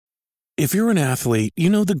If you're an athlete, you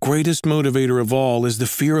know the greatest motivator of all is the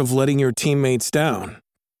fear of letting your teammates down.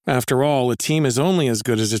 After all, a team is only as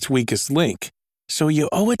good as its weakest link. So you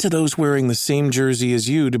owe it to those wearing the same jersey as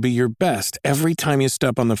you to be your best every time you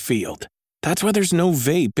step on the field. That's why there's no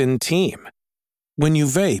vape in team. When you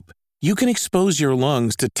vape, you can expose your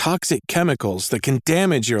lungs to toxic chemicals that can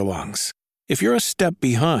damage your lungs. If you're a step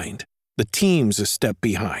behind, the team's a step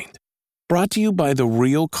behind. Brought to you by The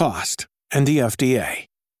Real Cost and the FDA.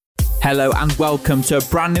 Hello and welcome to a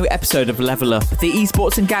brand new episode of Level Up, the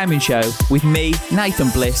esports and gaming show with me, Nathan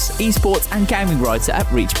Bliss, esports and gaming writer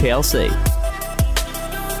at Reach PLC.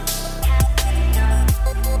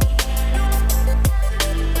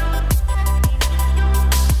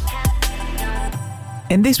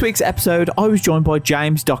 In this week's episode, I was joined by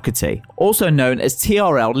James Doherty, also known as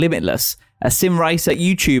TRL Limitless, a sim racer,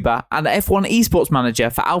 YouTuber and F1 esports manager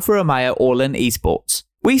for Alfa Romeo Orlen Esports.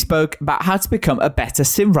 We spoke about how to become a better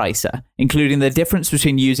sim racer, including the difference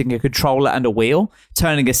between using a controller and a wheel,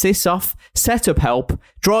 turning assists off, setup help,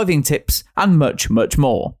 driving tips, and much, much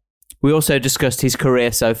more. We also discussed his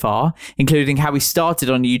career so far, including how he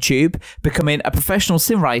started on YouTube, becoming a professional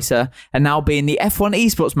sim racer, and now being the F1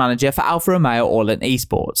 esports manager for Alfa Romeo Orlen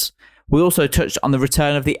Esports. We also touched on the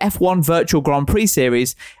return of the F1 Virtual Grand Prix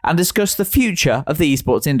series and discussed the future of the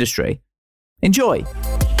esports industry. Enjoy!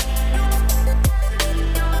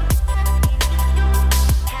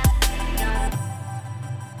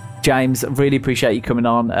 James, really appreciate you coming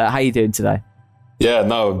on. How are you doing today? Yeah,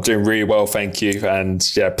 no, I'm doing really well, thank you. And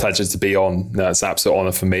yeah, pleasure to be on. No, it's an absolute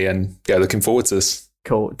honour for me, and yeah, looking forward to this.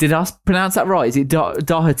 Cool. Did I pronounce that right? Is it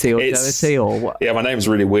Doherty or Doherty or what? Yeah, my name's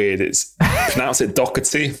really weird. It's pronounce it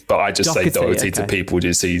Doherty, but I just say Doherty to people,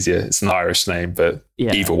 just easier. It's an Irish name, but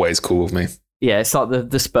either way is cool with me. Yeah, it's like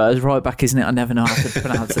the Spurs right back, isn't it? I never know how to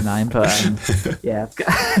pronounce the name, but yeah,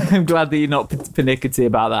 I'm glad that you're not pernickety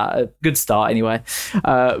about that. Good start anyway.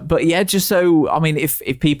 But yeah, just so, I mean, if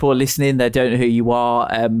people are listening, they don't know who you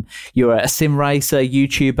are. You're a sim racer,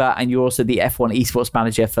 YouTuber, and you're also the F1 esports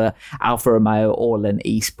manager for Alfa Romeo Orlen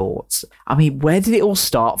Esports. I mean, where did it all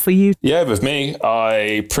start for you? Yeah, with me,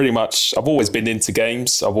 I've always been into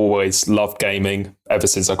games. I've always loved gaming ever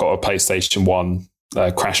since I got a PlayStation 1.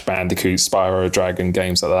 Crash Bandicoot, Spyro Dragon,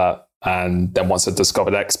 games like that. And then once I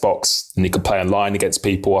discovered Xbox and you could play online against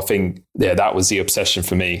people, I think, that was the obsession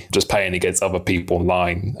for me, just playing against other people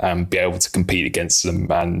online and be able to compete against them.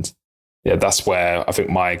 And yeah, that's where I think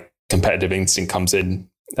my competitive instinct comes in.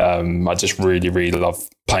 I just really, really love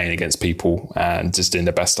playing against people and just doing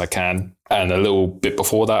the best I can. And a little bit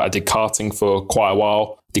before that, I did karting for quite a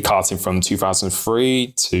while. Did karting from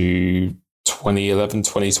 2003 to 2011,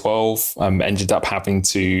 2012, ended up having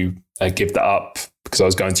to give that up because I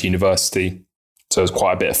was going to university. So there was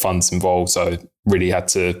quite a bit of funds involved. So really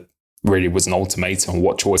was an ultimatum on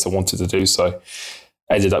what choice I wanted to do. So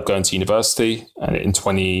I ended up going to university in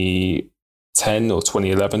 2010 or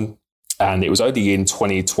 2011. And it was only in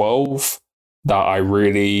 2012 that I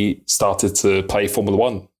really started to play Formula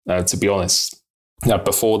One, to be honest. Now,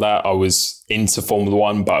 before that, I was into Formula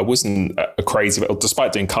One, but I wasn't a crazy.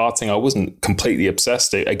 Despite doing karting, I wasn't completely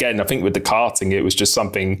obsessed. Again, I think with the karting, it was just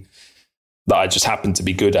something that I just happened to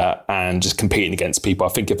be good at and just competing against people.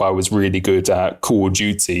 I think if I was really good at Call of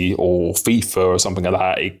Duty or FIFA or something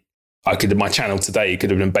like that, my channel today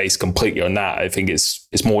could have been based completely on that. I think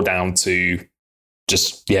it's more down to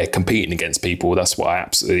just, competing against people. That's what I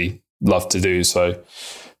absolutely love to do. So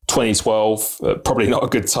 2012, probably not a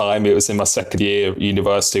good time. It was in my second year at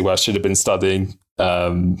university where I should have been studying.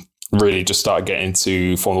 Really just started getting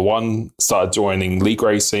into Formula One, started joining league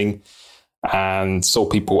racing and saw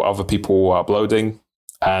other people uploading.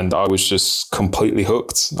 And I was just completely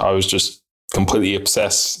hooked. I was just completely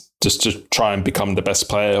obsessed just to try and become the best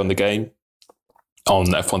player on the game on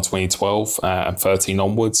F1 2012 and 13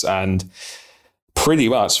 onwards. And pretty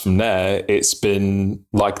much from there, it's been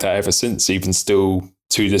like that ever since, even still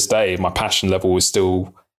to this day. My passion level is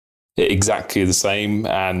still exactly the same,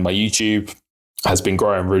 and my YouTube has been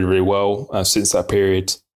growing really, really well since that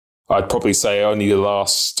period. I'd probably say only the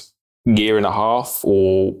last year and a half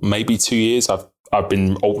or maybe 2 years, I've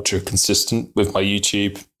been ultra consistent with my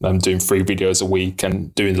YouTube. I'm doing 3 videos a week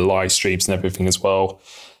and doing the live streams and everything as well.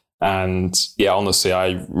 And yeah, honestly,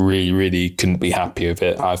 I really, really couldn't be happy with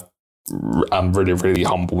it. I'm really, really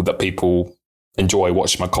humbled that people enjoy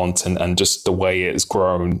watching my content and just the way it has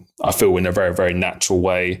grown. I feel in a very, very natural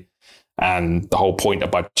way. And the whole point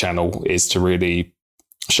of my channel is to really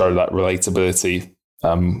show that relatability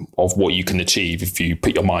of what you can achieve if you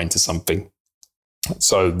put your mind to something.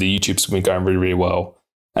 So the YouTube's been going really, really well.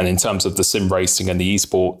 And in terms of the sim racing and the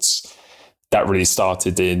esports, that really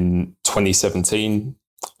started in 2017.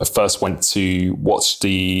 I first went to watch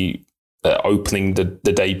the opening the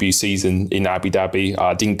debut season in Abu Dhabi.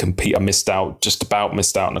 I didn't compete. I missed out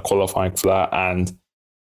on the qualifying for that. And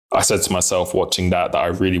I said to myself watching that I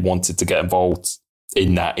really wanted to get involved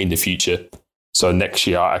in that in the future. So next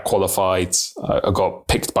year I qualified. I got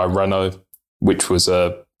picked by Renault, which was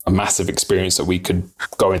a massive experience that we could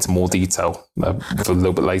go into more detail for a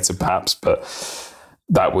little bit later perhaps. But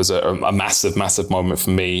that was a massive, massive moment for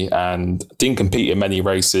me, and didn't compete in many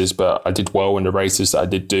races, but I did well in the races that I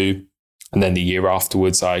did do. And then the year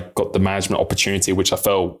afterwards, I got the management opportunity, which I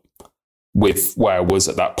felt with where I was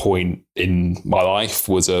at that point in my life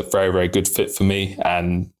was a very, very good fit for me.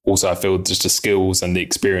 And also I feel just the skills and the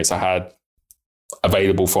experience I had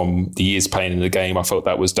available from the years playing in the game, I felt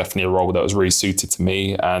that was definitely a role that was really suited to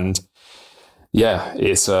me. And yeah,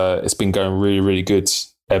 it's been going really, really good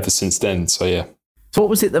ever since then. So yeah. So what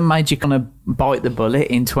was it that made you kind of bite the bullet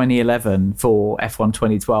in 2011 for F1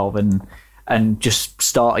 2012 and just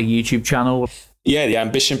start a YouTube channel? Yeah, the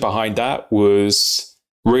ambition behind that was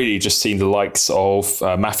really just seeing the likes of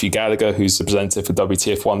Matthew Gallagher, who's the presenter for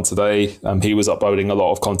WTF1 today. He was uploading a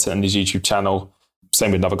lot of content on his YouTube channel.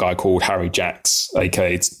 Same with another guy called Harry Jacks,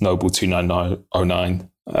 aka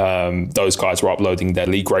Noble2909. Those guys were uploading their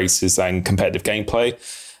league races and competitive gameplay.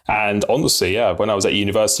 And honestly, yeah, when I was at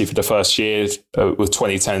university for the first year with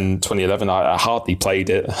 2010, 2011, I hardly played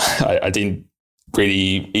it. I didn't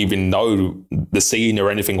really even know the scene or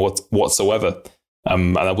anything whatsoever.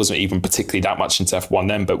 And I wasn't even particularly that much into F1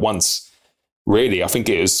 then. But once, really, I think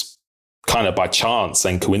it was kind of by chance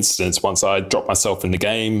and coincidence, once I dropped myself in the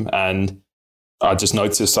game and I just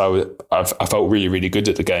noticed I felt really, really good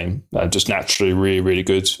at the game. Just naturally really, really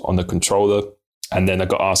good on the controller. And then I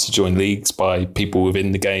got asked to join leagues by people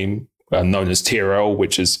within the game, known as TRL,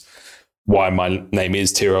 which is why my name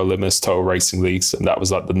is TRL Limitless Total Racing Leagues. And that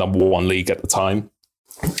was like the number one league at the time.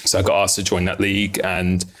 So I got asked to join that league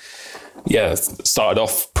and yeah, started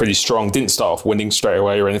off pretty strong. Didn't start off winning straight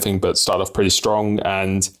away or anything, but started off pretty strong.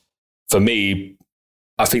 And for me,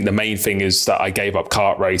 I think the main thing is that I gave up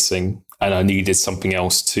kart racing and I needed something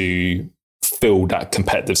else to fill that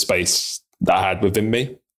competitive space that I had within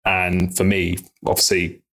me. And for me,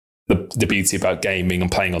 obviously, the beauty about gaming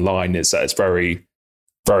and playing online is that it's very,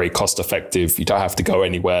 very cost effective. You don't have to go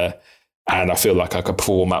anywhere. And I feel like I could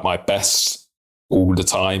perform at my best all the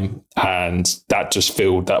time. And that just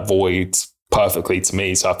filled that void perfectly to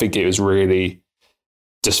me. So I think it was really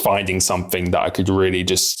just finding something that I could really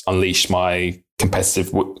just unleash my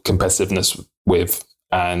competitiveness with.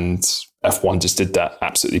 And F1 just did that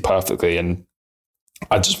absolutely perfectly. And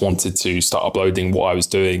I just wanted to start uploading what I was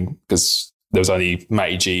doing because there was only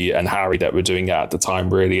Matty G and Harry that were doing it at the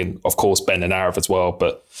time, really. And of course, Ben and Arav as well.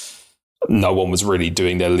 But no one was really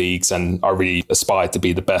doing their leagues. And I really aspired to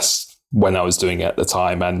be the best when I was doing it at the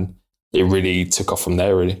time. And it really took off from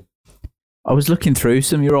there, really. I was looking through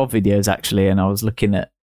some of your old videos, actually, and I was looking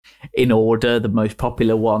at, in order, the most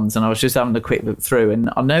popular ones, and I was just having a quick look through, and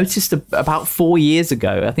I noticed about 4 years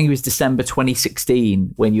ago, I think it was December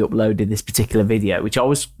 2016 when you uploaded this particular video, which I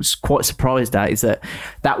was quite surprised at, is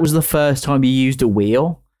that was the first time you used a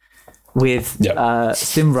wheel with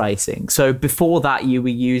sim racing. So before that you were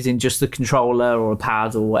using just the controller or a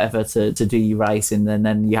pad or whatever to do your racing, and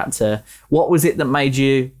then you had to, what was it that made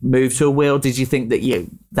you move to a wheel? Did you think that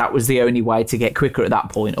that was the only way to get quicker at that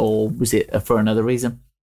point, or was it for another reason?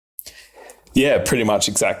 Yeah, pretty much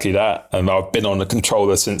exactly that. And I've been on the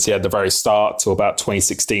controller since the very start till about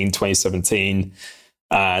 2016, 2017.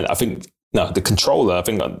 And I think, the controller, I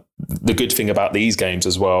think the good thing about these games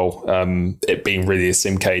as well, it being really a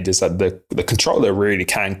simcade, is that the controller really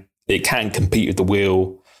can compete with the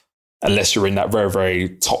wheel unless you're in that very, very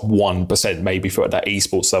top 1%, maybe for that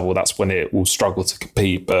esports level, that's when it will struggle to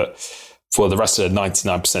compete. But for the rest of the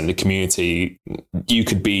 99% of the community, you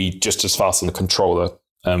could be just as fast on the controller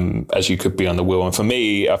as you could be on the wheel. And for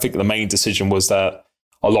me, I think the main decision was that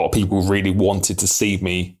a lot of people really wanted to see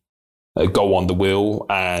me go on the wheel.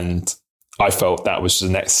 And I felt that was the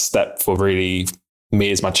next step for really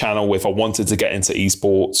me as my channel. If I wanted to get into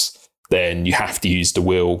esports, then you have to use the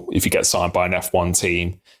wheel if you get signed by an F1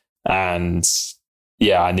 team. And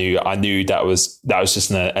yeah, I knew that was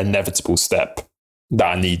just an inevitable step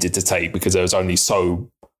that I needed to take, because there was only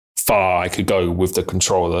so far I could go with the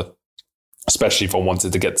controller, especially if I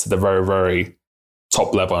wanted to get to the very, very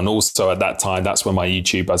top level. And also at that time, that's when my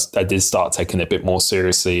YouTube, I did start taking it a bit more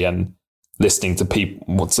seriously and listening to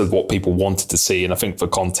what people wanted to see. And I think for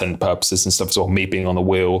content purposes and stuff as well, me being on the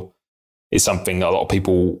wheel is something a lot of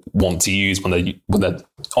people want to use when they're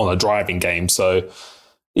on a driving game. So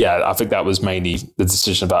yeah, I think that was mainly the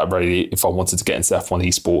decision about really if I wanted to get into F1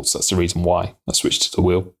 esports. That's the reason why I switched to the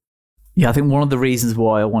wheel. Yeah, I think one of the reasons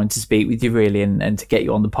why I wanted to speak with you really and to get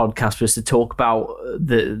you on the podcast was to talk about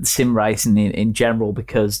the sim racing in general,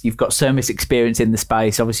 because you've got so much experience in the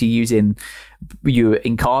space. Obviously, you in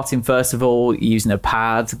karting, first of all, using a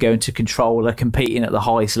pad, going to controller, competing at the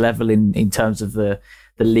highest level in terms of the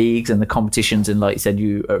leagues and the competitions. And like you said,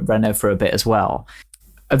 you at Renault for a bit as well.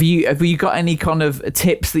 Have you got any kind of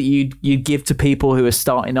tips that you'd give to people who are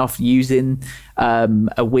starting off using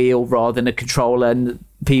a wheel rather than a controller, and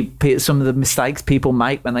some of the mistakes people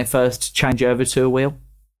make when they first change over to a wheel?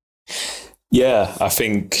 Yeah, I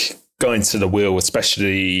think going to the wheel,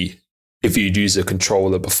 especially if you'd used a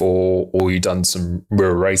controller before or you've done some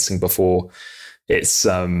real racing before, it's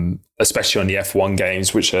especially on the F1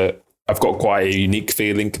 games, which I've got quite a unique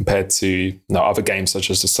feeling compared to other games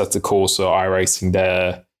such as the Assetto Corsa, iRacing.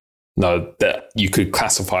 That you could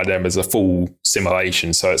classify them as a full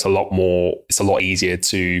simulation. So it's a lot easier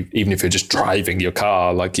to, even if you're just driving your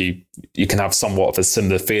car, like you can have somewhat of a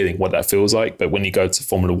similar feeling what that feels like. But when you go to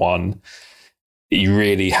Formula One, you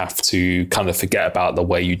really have to kind of forget about the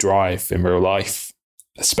way you drive in real life,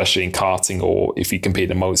 especially in karting, or if you compete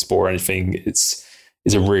in motorsport or anything. It's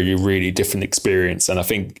a really, really different experience. And I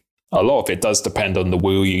think a lot of it does depend on the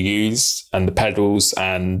wheel you use and the pedals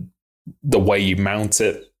and the way you mount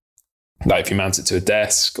it. Like if you mount it to a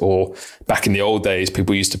desk, or back in the old days,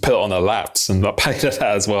 people used to put it on their laps and not pay that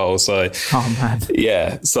as well. So, oh man,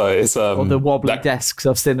 yeah. So it's or the wobbly desks.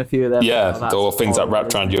 I've seen a few of them. Yeah, or things that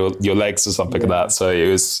wrapped around your legs or something like that. So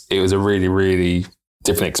it was a really, really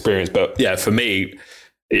different experience. But yeah, for me,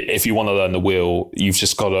 if you want to learn the wheel, you've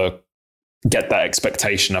just got to get that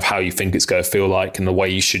expectation of how you think it's going to feel like and the way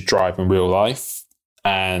you should drive in real life,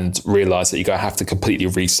 and realize that you're going to have to completely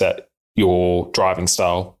reset your driving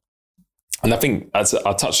style. And I think, as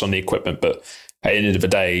I touched on the equipment, but at the end of the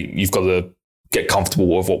day, you've got to get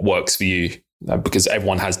comfortable with what works for you, because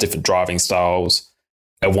everyone has different driving styles.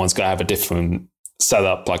 Everyone's going to have a different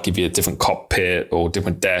setup, like give you a different cockpit or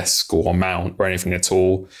different desk or mount or anything at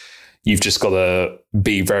all. You've just got to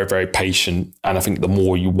be very, very patient. And I think the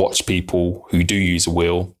more you watch people who do use a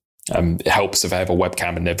wheel, it helps if they have a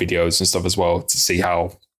webcam in their videos and stuff as well, to see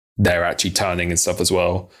how they're actually turning and stuff as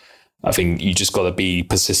well. I think you just got to be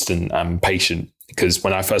persistent and patient, because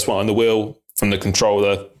when I first went on the wheel from the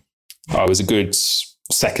controller, I was a good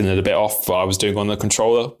second and a bit off what I was doing on the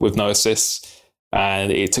controller with no assists.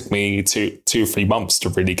 And it took me 2 or 3 months to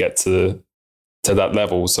really get to that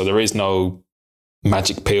level. So there is no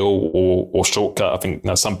magic pill or shortcut. I think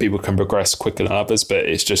some people can progress quicker than others, but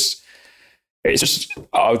it's just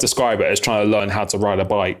I would describe it as trying to learn how to ride a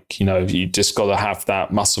bike. You just got to have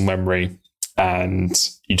that muscle memory, and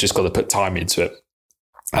you just got to put time into it.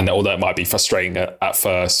 And although it might be frustrating at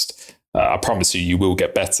first, I promise you will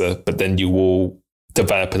get better, but then you will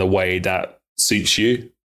develop in a way that suits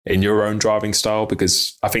you in your own driving style.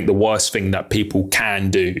 Because I think the worst thing that people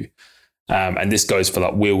can do, and this goes for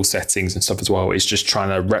like wheel settings and stuff as well, is just trying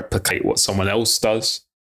to replicate what someone else does.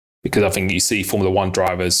 Because I think you see Formula One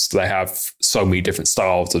drivers, they have so many different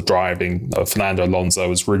styles of driving. Fernando Alonso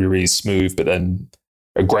was really, really smooth, but then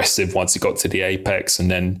aggressive once he got to the apex.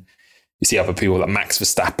 And then you see other people like Max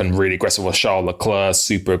Verstappen, really aggressive, or Charles Leclerc,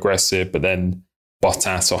 super aggressive, but then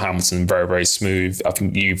Bottas or Hamilton, very, very smooth. I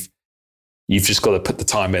think you've just got to put the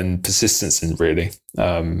time and persistence in, really,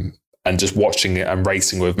 and just watching it and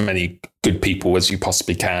racing with many good people as you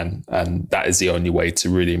possibly can. And that is the only way to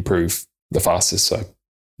really improve the fastest. So.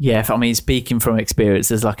 Yeah, I mean, speaking from experience,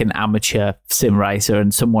 as like an amateur sim racer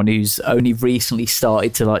and someone who's only recently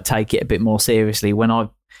started to like take it a bit more seriously, when I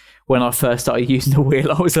first started using the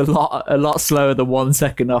wheel, I was a lot slower than 1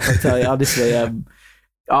 second off. I tell you honestly,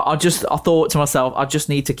 I thought to myself, I just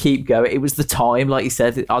need to keep going. It was the time, like you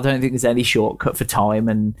said. I don't think there's any shortcut for time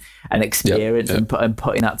and experience. And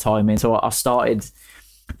putting that time in. So I started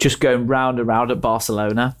just going round and round at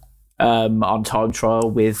Barcelona on time trial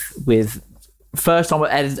with. First time I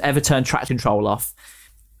ever turned traction control off.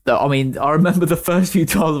 I mean, I remember the first few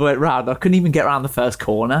times I went round, I couldn't even get around the first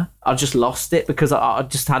corner. I just lost it because I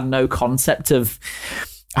just had no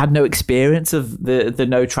experience of the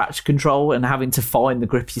no traction control and having to find the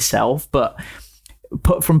grip yourself. But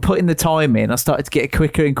from putting the time in, I started to get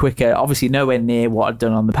quicker and quicker. Obviously, nowhere near what I'd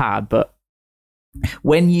done on the pad, but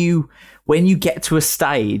when you get to a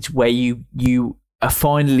stage where you are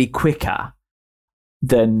finally quicker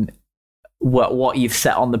than what you've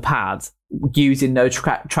set on the pad using no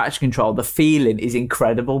traction control, the feeling is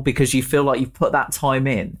incredible, because you feel like you've put that time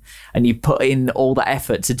in and you put in all the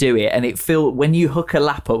effort to do it, and when you hook a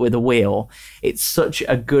lap up with a wheel, it's such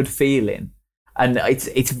a good feeling. And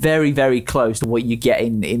it's very, very close to what you get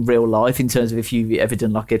in real life in terms of if you've ever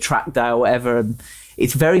done like a track day or whatever. And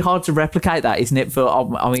it's very hard to replicate that, isn't it?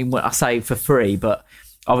 When I say for free, but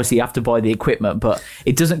obviously you have to buy the equipment, but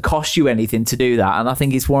it doesn't cost you anything to do that. And I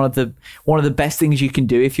think it's one of the best things you can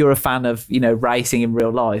do if you're a fan of, racing in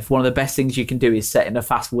real life. One of the best things you can do is setting a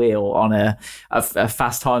fast wheel on a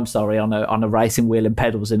fast time, on a racing wheel and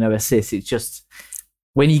pedals and no assist. It's just,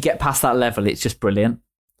 when you get past that level, it's just brilliant.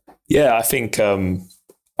 Yeah, I think you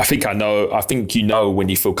know when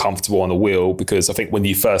you feel comfortable on the wheel, because I think when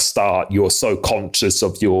you first start, you're so conscious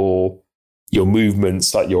of your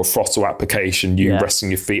movements, like your throttle application,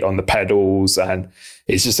 resting your feet on the pedals, and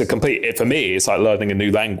it's just for me, it's like learning a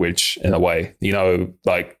new language in a way.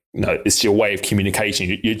 It's your way of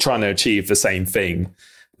communication. You're trying to achieve the same thing,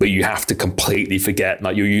 but you have to completely forget,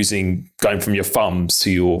 like you're going from your thumbs to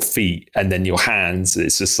your feet and then your hands.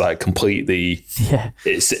 It's just like completely,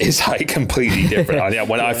 it's like completely different.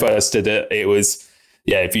 When I first did it, it was,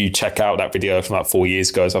 if you check out that video from like 4 years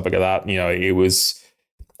ago, something like that, it was,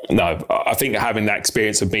 I think having that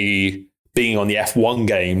experience of me being on the F1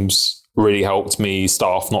 games really helped me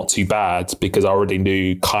start off not too bad, because I already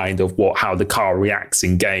knew kind of how the car reacts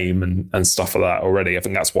in game and stuff like that already. I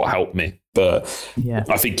think that's what helped me. But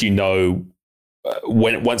I think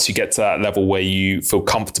once you get to that level where you feel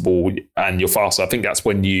comfortable and you're faster, I think that's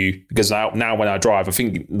when because now when I drive, I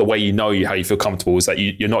think the way how you feel comfortable is that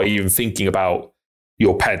you're not even thinking about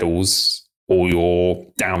your pedals or your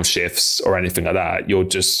downshifts or anything like that.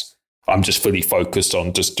 I'm just fully focused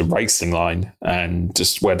on just the racing line and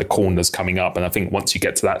just where the corner's coming up. And I think once you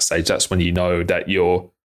get to that stage, that's when you know that you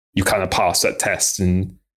kind of pass that test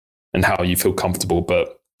and how you feel comfortable.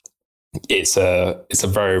 But it's a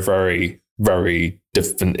very, very, very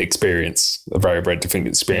different experience, a very, very different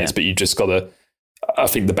experience. Yeah. But you just got to, I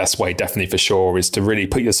think the best way definitely for sure is to really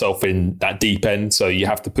put yourself in that deep end. So you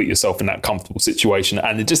have to put yourself in that comfortable situation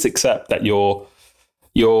and just accept that you're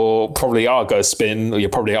probably are going to spin, or you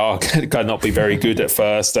probably are going to not be very good at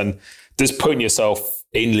first, and just putting yourself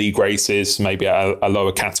in league races, maybe at a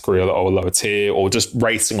lower category or a lower tier, or just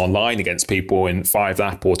racing online against people in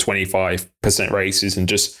 5-lap or 25% races, and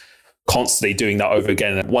just constantly doing that over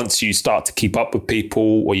again. And once you start to keep up with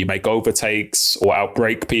people, or you make overtakes or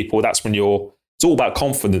outbrake people, that's when it's all about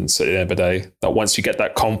confidence at the end of the day. That once you get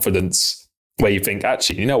that confidence where you think,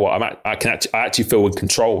 actually, you know what, I actually feel in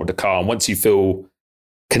control of the car. And once you feel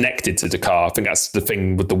connected to the car, I think that's the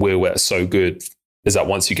thing with the wheel where it's so good, is that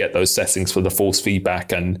once you get those settings for the force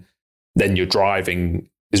feedback, and then your driving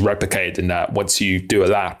is replicated in that, once you do a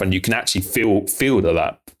lap and you can actually feel the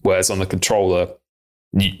lap, whereas on the controller,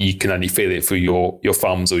 you can only feel it through your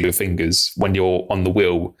thumbs or your fingers. When you're on the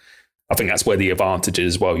wheel, I think that's where the advantage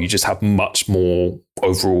is as well. You just have much more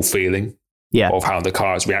overall feeling of how the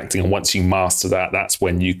car is reacting. And once you master that, that's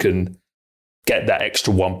when you can get that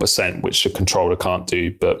extra 1%, which the controller can't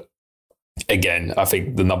do. But again, I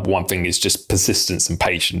think the number one thing is just persistence and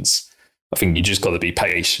patience. I think you just got to be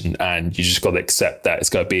patient, and you just got to accept that it's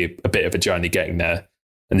going to be a bit of a journey getting there.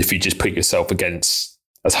 And if you just put yourself against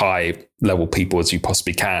as high level people as you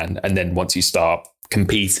possibly can, and then once you start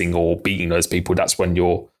competing or beating those people, that's when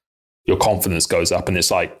your confidence goes up. And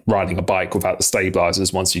it's like riding a bike without the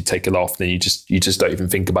stabilizers. Once you take it off, then you just don't even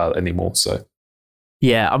think about it anymore. So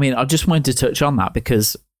yeah, I mean, I just wanted to touch on that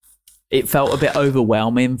because it felt a bit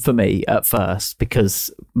overwhelming for me at first,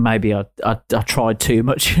 because maybe I tried too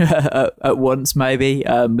much at once, maybe,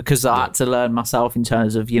 because I had to learn myself in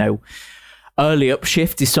terms of, early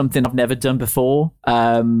upshift is something I've never done before.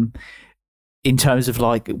 In terms of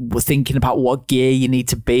like thinking about what gear you need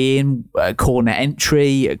to be in, corner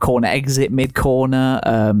entry, corner exit, mid corner,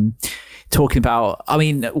 talking about, I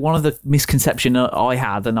mean, one of the misconceptions I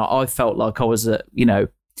had, and I felt like I was an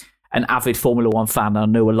avid Formula One fan, and I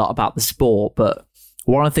knew a lot about the sport, but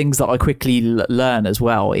one of the things that I quickly learn as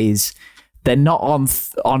well is they're not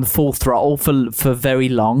on full throttle for very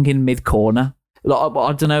long in mid corner. Like,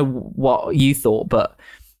 I don't know what you thought, but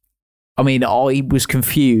I mean, I was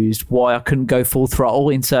confused why I couldn't go full throttle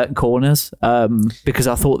in certain corners, because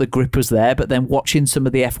I thought the grip was there. But then watching some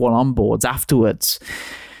of the F1 onboards afterwards,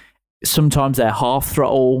 sometimes they're half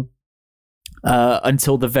throttle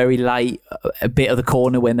until the very late bit of the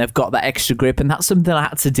corner when they've got that extra grip. And that's something I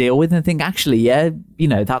had to deal with and think, actually,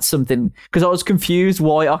 that's something, because I was confused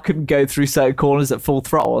why I couldn't go through certain corners at full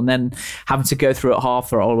throttle and then having to go through at half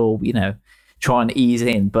throttle or, try and ease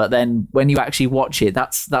in. But then when you actually watch it,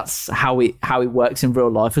 that's how it works in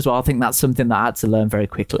real life as well. I think that's something that I had to learn very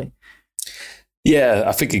quickly. Yeah,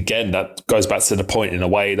 I think again that goes back to the point in a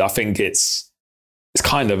way that I think it's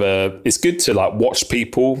it's good to like watch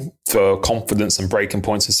people for confidence and breaking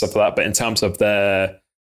points and stuff like that. But in terms of their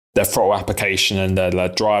throttle application and their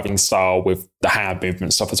driving style with the hand movement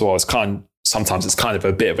and stuff as well, sometimes it's kind of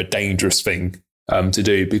a bit of a dangerous thing to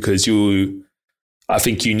do, because I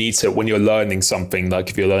think you need to, when you're learning something, like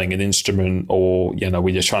if you're learning an instrument or,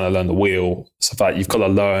 when you're trying to learn the wheel, stuff like that, you've got to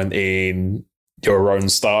learn in your own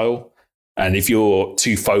style. And if you're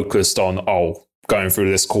too focused on, going through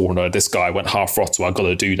this corner, this guy went half throttle, I've got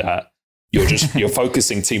to do that. You're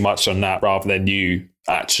focusing too much on that rather than you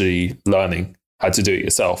actually learning how to do it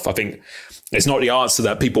yourself. I think it's not the answer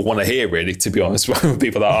that people want to hear, really, to be honest, with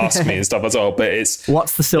people that ask me and stuff as well. But it's,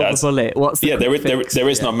 what's the silver bullet? What's the there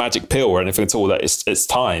is no magic pill or anything at all. That it's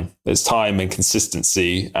time. There's time and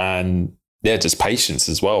consistency and just patience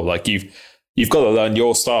as well. Like you've got to learn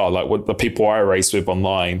your style. Like what the people I race with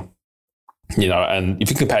online, and if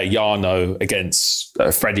you compare Jarno against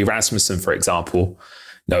Freddie Rasmussen, for example,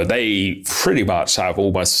 they pretty much have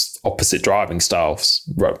almost opposite driving styles,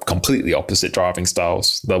 completely opposite driving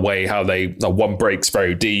styles. The way how one breaks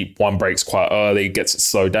very deep, one breaks quite early, gets it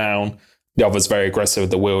slowed down. The other's very aggressive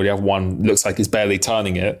with the wheel. The other one looks like he's barely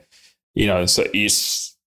turning it. So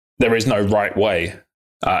there is no right way.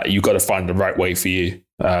 You've got to find the right way for you.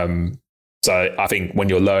 So I think when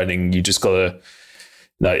you're learning, you just got to,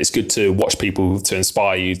 it's good to watch people to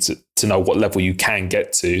inspire you to know what level you can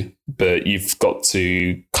get to, but you've got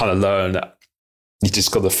to kind of learn that you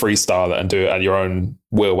just got to freestyle it and do it at your own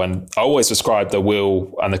will. And I always describe the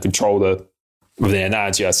wheel and the controller with the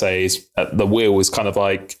analogy I say is the wheel is kind of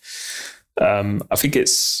like, I think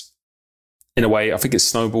it's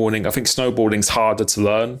snowboarding. I think snowboarding's harder to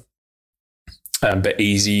learn, but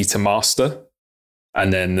easy to master.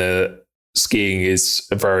 And then the skiing is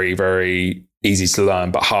very, very easy to learn,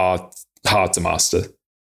 but hard to master.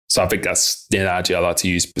 So I think that's the analogy I like to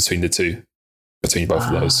use between both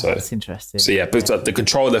of those. So that's interesting. So yeah, but the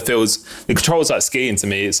controller's like skiing to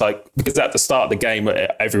me. It's like, because at the start of the game,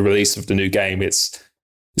 every release of the new game, it's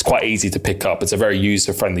quite easy to pick up. It's a very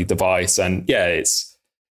user-friendly device. And yeah, it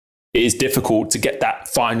is difficult to get that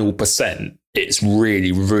final percent. It's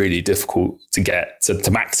really, really difficult to get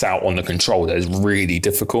to max out on the controller is really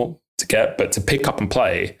difficult to get, but to pick up and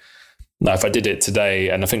play. Now, if I did it today,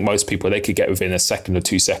 and I think most people, they could get within a second or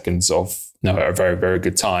 2 seconds of a very, very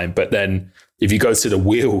good time. But then if you go to the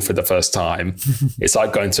wheel for the first time, it's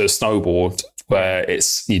like going to a snowboard where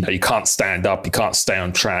it's, you can't stand up, you can't stay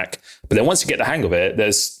on track. But then once you get the hang of it,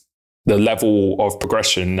 there's the level of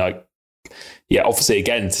progression. Like, obviously,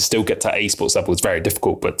 again, to still get to esports level is very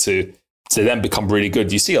difficult, but to then become really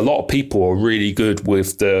good. You see a lot of people are really good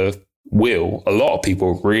with the wheel. A lot of people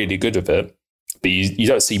are really good with it. But you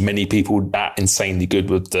don't see many people that insanely good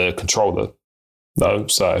with the controller, though.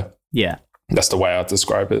 So yeah, that's the way I'd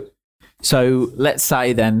describe it. So let's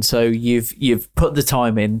say then, so you've put the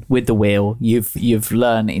time in with the wheel. You've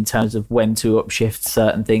learned in terms of when to upshift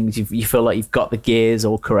certain things. You feel like you've got the gears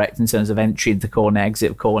all correct in terms of entry into corner, exit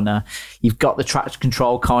of corner. You've got the traction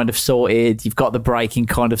control kind of sorted. You've got the braking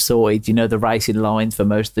kind of sorted. The racing lines for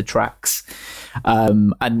most of the tracks,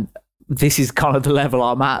 and this is kind of the level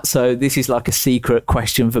I'm at. So this is like a secret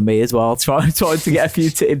question for me as well. Trying to get a few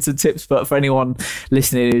tips and tips, but for anyone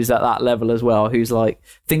listening who's at that level as well, who's like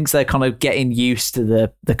thinks they're kind of getting used to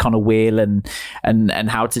the kind of wheel and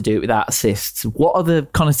how to do it without assists, what are the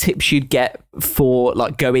kind of tips you'd get for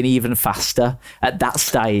like going even faster at that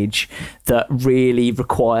stage that really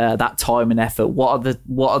require that time and effort? What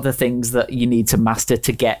are the things that you need to master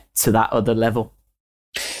to get to that other level?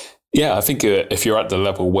 Yeah, I think if you're at the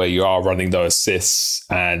level where you are running those assists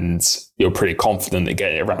and you're pretty confident in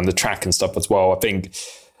getting around the track and stuff as well, I think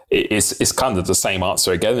it's kind of the same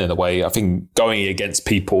answer again in a way. I think going against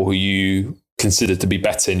people who you consider to be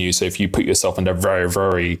better than you, so if you put yourself in a very,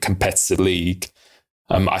 very competitive league,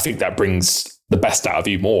 I think that brings the best out of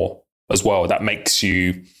you more as well. That makes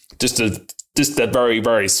you just the very,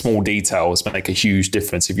 very small details make a huge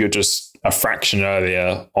difference. If you're just a fraction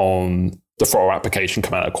earlier on the throttle application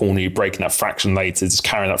coming out of the corner, you're braking that fraction later, just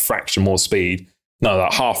carrying that fraction more speed. No,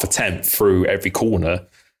 that half a tenth through every corner,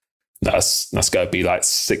 that's going to be like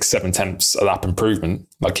 6-7 tenths a lap improvement.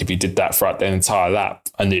 Like if you did that throughout the entire lap,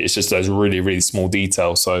 and it's just those really, really small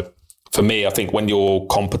details. So for me, I think when you're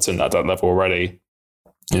competent at that level already,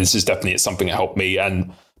 this is definitely something that helped me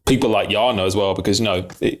and people like Jarno as well, because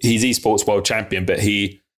he's esports world champion, but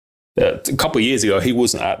he a couple of years ago he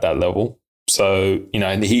wasn't at that level. So,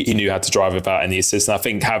 and he knew how to drive without any assist. And I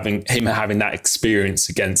think having that experience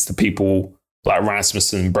against the people like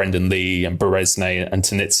Rasmussen, Brendan Lee and Berezne and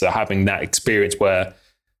Tanitsa, having that experience where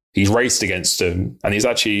he's raced against them and he's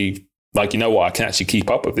actually like, you know what, I can actually keep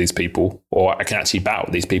up with these people, or I can actually battle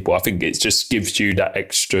with these people. I think it just gives you that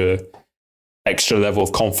extra level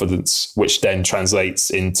of confidence, which then translates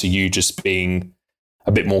into you just being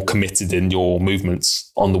a bit more committed in your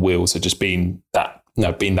movements on the wheel. So just being that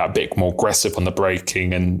bit more aggressive on the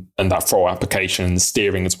braking and that throttle application and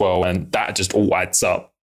steering as well. And that just all adds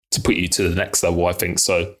up to put you to the next level, I think.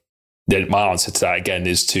 So then my answer to that again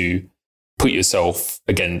is to put yourself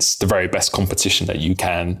against the very best competition that you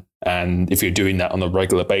can. And if you're doing that on a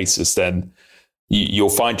regular basis, then you'll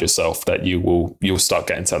find yourself that you'll start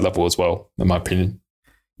getting to that level as well, in my opinion.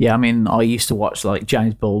 Yeah, I mean, I used to watch like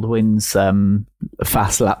James Baldwin's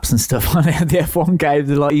fast laps and stuff on the F1 games,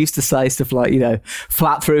 and like used to say stuff like, you know,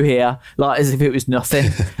 flat through here, like as if it was nothing.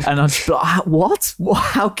 And I'm just like, what?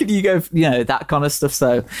 How can you go, you know, that kind of stuff?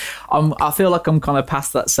 So I feel like I'm kind of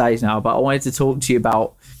past that stage now, but I wanted to talk to you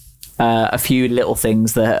about a few little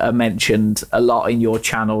things that are mentioned a lot in your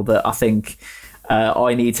channel that I think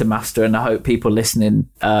I need to master, and I hope people listening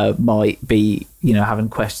might be, you know, having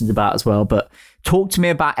questions about as well. But talk to me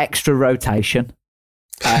about extra rotation,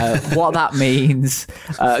 what that means,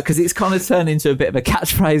 because it's kind of turned into a bit of a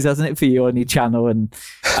catchphrase, hasn't it, for you on your channel? And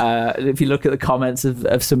if you look at the comments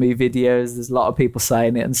of some of your videos, there's a lot of people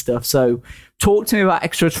saying it and stuff. So talk to me about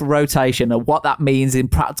extra rotation and what that means in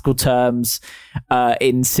practical terms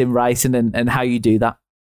in sim racing, and how you do that.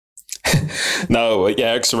 No,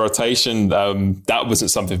 yeah, extra rotation. That wasn't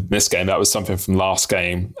something from this game. That was something from last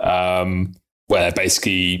game. Where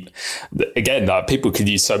basically, again, people could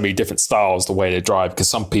use so many different styles the way they drive, because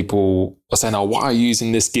some people are saying, oh, why are you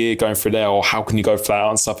using this gear going through there? Or how can you go flat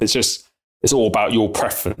out and stuff? It's all about your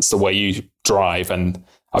preference, the way you drive. And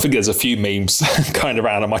I think there's a few memes going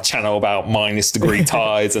around on my channel about -degree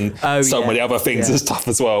tires and many other things and stuff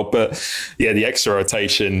as well. But yeah, the extra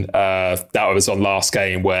rotation, that was on last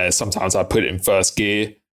game, where sometimes I put it in first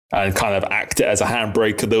gear and kind of act it as a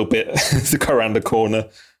handbrake a little bit to go around the corner,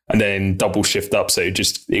 and then double shift up. So it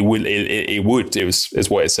was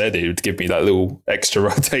what it said. It would give me that little extra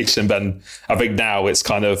rotation. But I think now it's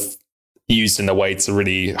kind of used in a way to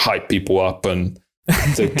really hype people up and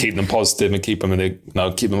to keep them positive and keep them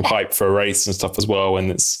hyped for a race and stuff as well.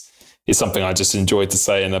 And it's something I just enjoy to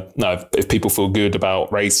say. And if people feel good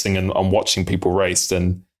about racing and watching people race,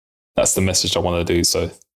 then that's the message I want to do.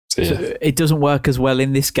 So yeah. So it doesn't work as well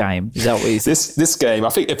in this game. Is that what you said? This game, I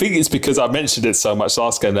think it's because I mentioned it so much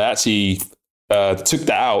last game that I actually took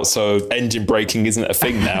that out, so engine braking isn't a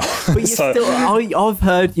thing now. But I've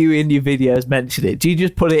heard you in your videos mention it. Do you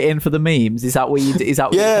just put it in for the memes? Is that what you? Is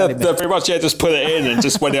that what yeah, pretty much. Yeah, just put it in, and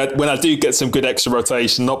just when I do get some good extra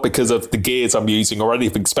rotation, not because of the gears I'm using or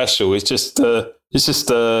anything special. It's just a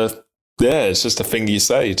thing you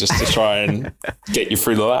say just to try and get you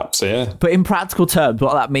through the lap. So yeah. But in practical terms,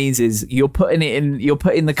 what that means is you're putting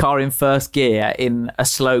the car in first gear in a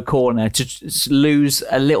slow corner to lose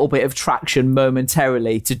a little bit of traction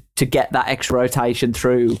momentarily to get that extra rotation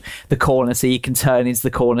through the corner, so you can turn into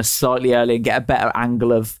the corner slightly early and get a better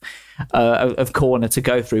angle of corner to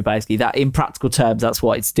go through. Basically, that in practical terms, that's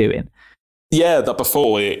what it's doing. Yeah, that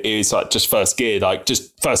before it is like just first gear,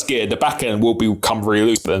 the back end will become really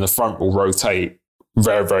loose, but then the front will rotate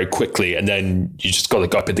very, very quickly. And then you just got to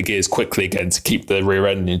go up into gears quickly again to keep the rear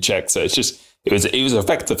end in check. So it was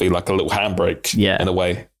effectively like a little handbrake in a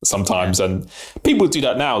way sometimes. Yeah. And people do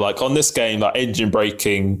that now. Like on this game, like engine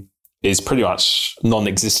braking is pretty much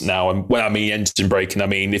non-existent now. And when I mean engine braking, I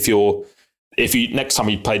mean, if you next time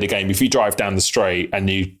you play the game, if you drive down the straight and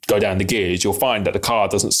you go down the gears, you'll find that the car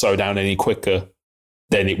doesn't slow down any quicker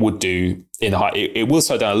than it would do in high. It will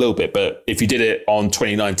slow down a little bit, but if you did it on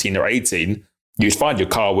 2019 or 18, you'd find your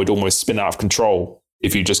car would almost spin out of control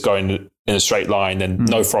if you just go in a straight line and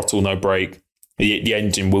no throttle, no brake. The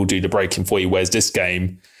engine will do the braking for you. Whereas this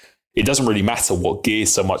game, it doesn't really matter what gear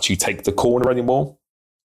so much you take the corner anymore.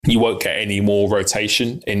 You won't get any more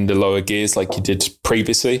rotation in the lower gears like you did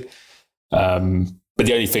previously. But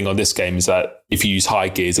the only thing on this game is that if you use high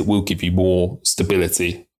gears, it will give you more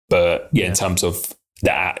stability. But in terms of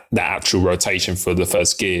that actual rotation for the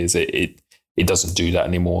first gears, it doesn't do that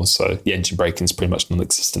anymore. So the engine braking is pretty much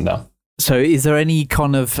non-existent now. So is there any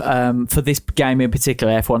kind of, for this game in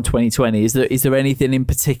particular, F1 2020, is there anything in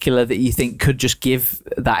particular that you think could just give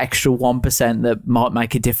that extra 1% that might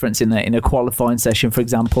make a difference in a qualifying session, for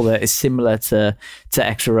example, that is similar to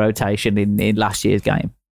extra rotation in last year's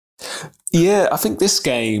game? Yeah, I think this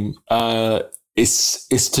game is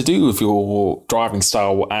to do with your driving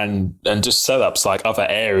style and just setups like other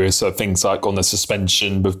areas. So things like on the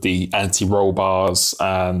suspension with the anti-roll bars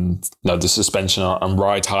and the suspension and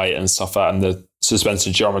ride height and stuff like that, and the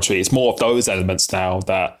suspension geometry. It's more of those elements now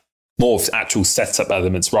that more of actual setup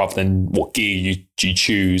elements rather than what gear you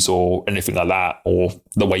choose or anything like that, or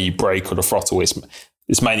the way you brake or the throttle.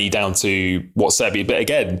 It's mainly down to what setup. But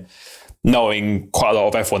again, knowing quite a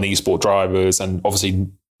lot of F1 eSport drivers and obviously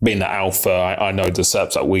being the Alpha, I know the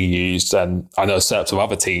setups that we used, and I know setups of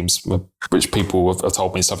other teams, which people have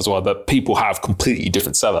told me stuff as well, that people have completely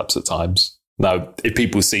different setups at times. Now, if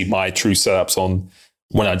people see my true setups on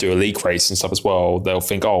when I do a league race and stuff as well, they'll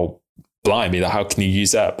think, oh, blimey, how can you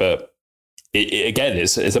use that? But again,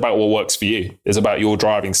 it's about what works for you. It's about your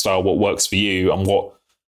driving style, what works for you, and what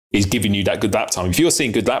is giving you that good lap time. If you're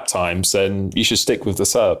seeing good lap times, then you should stick with the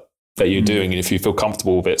setup that you're doing, and if you feel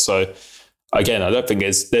comfortable with it. So again, I don't think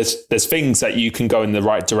there's things that you can go in the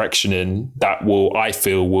right direction in that I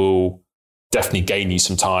feel will definitely gain you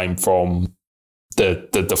some time from the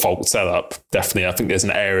default setup. Definitely, I think there's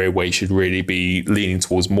an area where you should really be leaning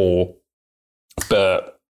towards more.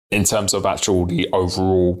 But in terms of the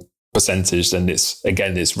overall percentage, then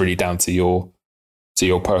it's really down to your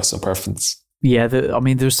personal preference. Yeah,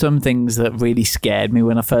 there's some things that really scared me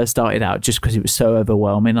when I first started out, just because it was so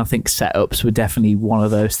overwhelming. I think setups were definitely one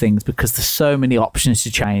of those things, because there's so many options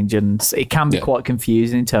to change, and it can be quite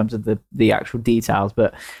confusing in terms of the actual details.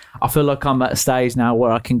 But I feel like I'm at a stage now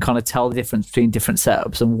where I can kind of tell the difference between different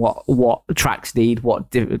setups and what tracks need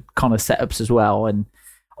what kind of setups as well. And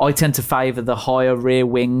I tend to favour the higher rear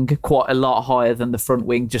wing, quite a lot higher than the front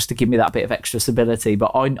wing, just to give me that bit of extra stability.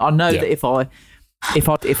 But I know that if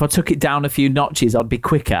I took it down a few notches, I'd be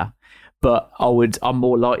quicker, but I'm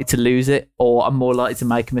more likely to lose it, or I'm more likely to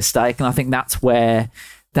make a mistake. And I think that's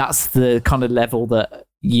the kind of level that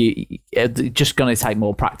you're just going to take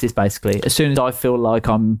more practice, basically. As soon as I feel like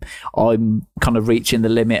I'm kind of reaching the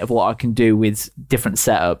limit of what I can do with different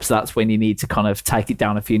setups, that's when you need to kind of take it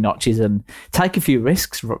down a few notches and take a few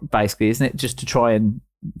risks, basically, isn't it? Just to try and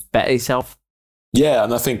better yourself. Yeah,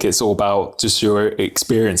 and I think it's all about just your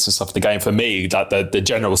experience and stuff in the game. For me, like the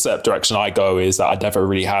general setup direction I go is that I never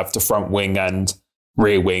really have the front wing and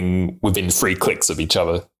rear wing within 3 clicks of each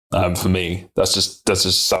other. For me, that's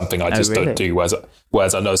just something I just don't do.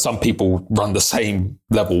 Whereas I know some people run the same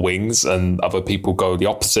level wings, and other people go the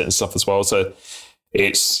opposite and stuff as well. So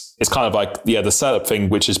it's kind of like the setup thing,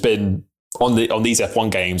 which has been on these F1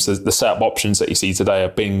 games, the setup options that you see today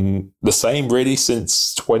have been the same really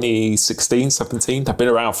since 2016, 17. They've been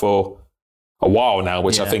around for a while now,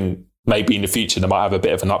 which I think maybe in the future they might have a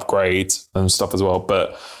bit of an upgrade and stuff as well.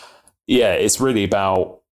 But yeah, it's really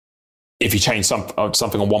about, if you change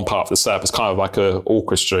something on one part of the setup, it's kind of like an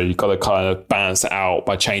orchestra. You've got to kind of balance it out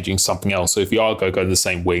by changing something else. So if you are going to go to the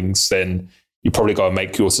same wings, then you probably got to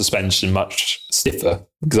make your suspension much stiffer,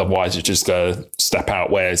 because otherwise you're just going to step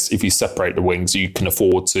out. Whereas if you separate the wings, you can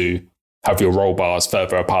afford to have your roll bars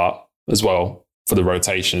further apart as well for the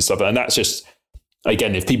rotation and stuff. And that's just,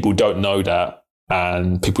 again, if people don't know that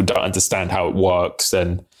and people don't understand how it works,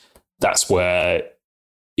 then that's where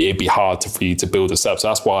it'd be hard for you to build a setup. So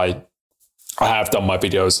that's why I have done my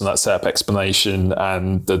videos on that setup explanation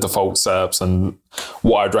and the default setups and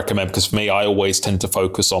what I'd recommend, because for me, I always tend to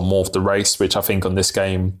focus on more of the race, which I think on this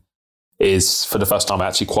game is, for the first time,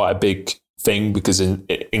 actually quite a big thing, because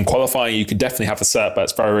in qualifying, you could definitely have a setup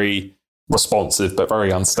that's very responsive but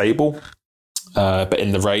very unstable. But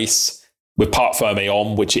in the race, with part firme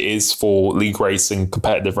on, which it is for league racing,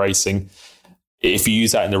 competitive racing, if you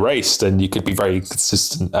use that in the race, then you could be very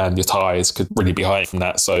consistent and your tyres could really be high from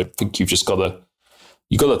that. So I think you've just got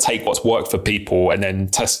to take what's worked for people and then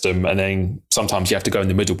test them. And then sometimes you have to go in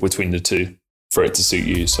the middle between the two for it to suit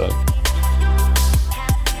you. So.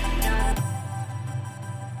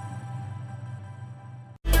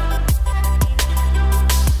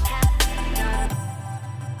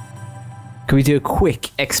 Can we do a quick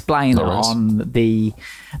explain on the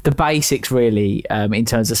basics, really, in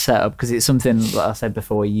terms of setup? Because it's something, like I said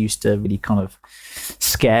before, used to really kind of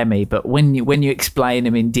scare me. But when you explain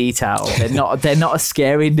them in detail, they're not as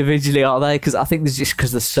scary individually, are they? Because I think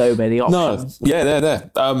there's so many options. No, yeah,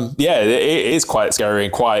 they're. It is quite scary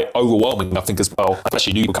and quite overwhelming, I think, as well.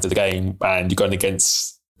 Especially you come to the game and you're going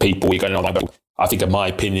against people, you're going online. I think, in my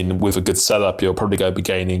opinion, with a good setup, you're probably going to be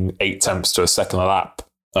gaining 8 tenths to a second a lap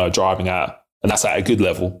driving at. And that's at a good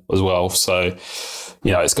level as well. So, it's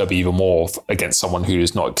going to be even more against someone who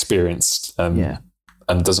is not experienced and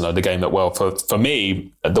doesn't know the game that well. For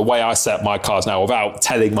me, the way I set my cars now, without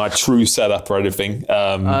telling my true setup or anything.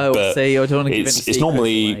 But see, I don't want to give it's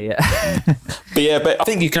normally, away, but I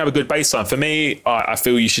think you can have a good baseline. For me, I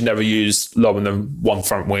feel you should never use lower than one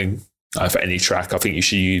front wing for any track. I think you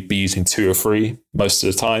should be using 2 or 3 most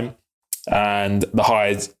of the time. And the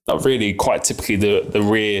highs are really quite typically the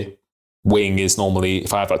rear wing is normally,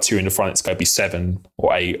 if I have like 2 in the front, it's going to be 7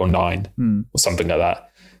 or 8 or 9 or something like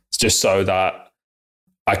that. It's just so that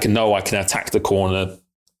I can attack the corner.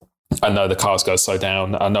 I know the car's going to slow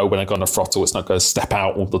down. I know when I go on a throttle, it's not going to step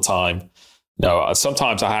out all the time. No,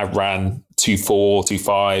 sometimes I have ran 2.4,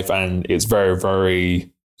 2.5, and it's very,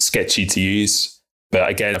 very sketchy to use. But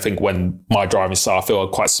again, I think when my driving style, I feel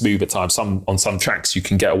quite smooth at times. On some tracks, you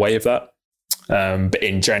can get away with that. But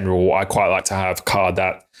in general, I quite like to have a car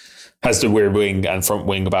that has the rear wing and front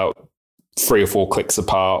wing about 3 or 4 clicks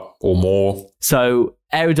apart or more. So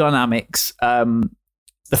aerodynamics,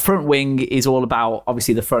 the front wing is all about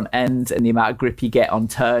obviously the front end and the amount of grip you get on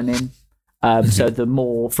turning. So the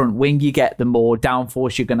more front wing you get, the more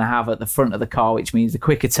downforce you're going to have at the front of the car, which means the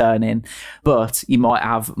quicker turning. But you might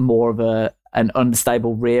have more of an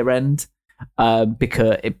unstable rear end.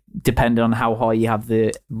 Because depending on how high you have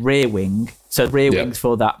the rear wing. So the rear wing's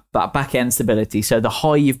for that back end stability. So the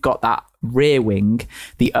higher you've got that rear wing,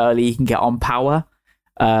 the earlier you can get on power,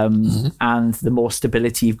 and the more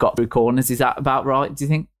stability you've got through corners. Is that about right, do you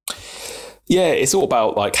think? Yeah, it's all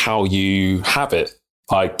about like how you have it.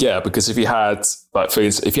 Like, yeah, because if you had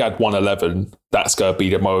 111, that's going to be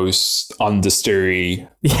the most understeery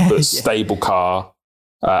but stable car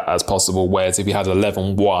as possible. Whereas if you had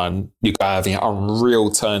 11.1, you're having a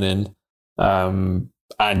real turning, and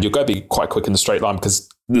you're going to be quite quick in the straight line because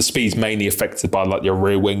the speed's mainly affected by like your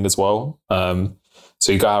rear wing as well.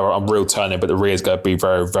 So you got a real turning, but the rear is going to be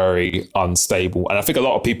very, very unstable. And I think a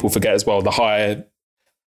lot of people forget as well, the higher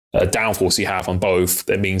downforce you have on both,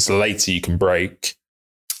 that means the later you can brake.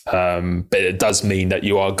 But it does mean that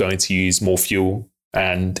you are going to use more fuel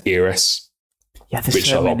and ERS,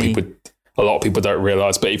 which a lot of people don't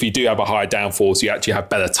realize. But if you do have a high downforce, you actually have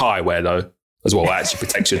better tyre wear though as well. It actually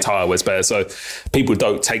protects your tyre wear better. So people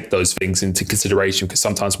don't take those things into consideration because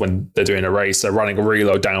sometimes when they're doing a race, they're running a really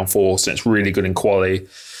low downforce and it's really good in quali.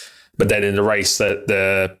 But then in the race,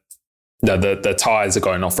 the tyres are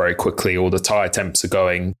going off very quickly or the tyre temps are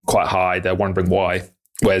going quite high. They're wondering why.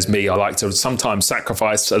 Whereas me, I like to sometimes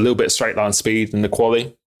sacrifice a little bit of straight line speed in the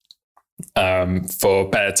quali for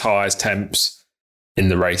better tyres, temps in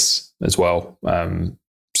the race as well.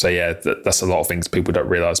 So yeah, that's a lot of things people don't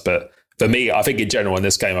realise. But for me, I think in general in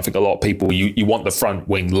this game, I think a lot of people, you want the front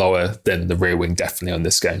wing lower than the rear wing definitely on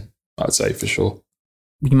this game, I'd say for sure.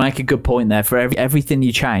 You make a good point there. For everything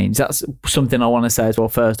you change, that's something I want to say as well.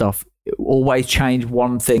 First off, always change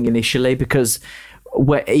one thing initially because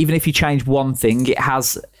even if you change one thing, it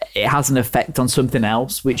has an effect on something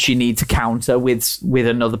else, which you need to counter with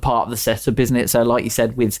another part of the setup, isn't it? So, like you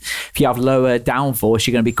said, if you have lower downforce,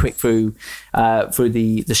 you're going to be quick through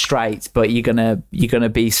the straights, but you're gonna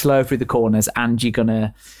be slow through the corners, and you're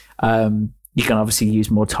gonna obviously use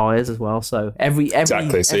more tires as well. So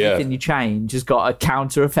everything you change has got a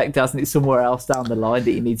counter effect, hasn't it? Somewhere else down the line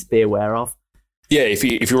that you need to be aware of. Yeah, if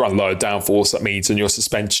you run low downforce, that means in your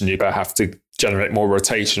suspension you're going to have to generate more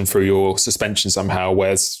rotation through your suspension somehow.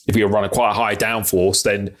 Whereas if you run a quite high downforce,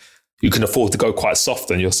 then you can afford to go quite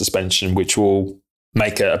soft on your suspension, which will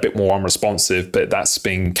make it a bit more unresponsive. But that's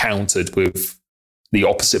being countered with the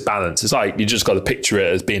opposite balance. It's like you just got to picture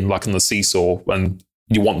it as being like on the seesaw, and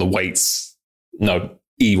you want the weights,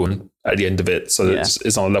 even at the end of it, so that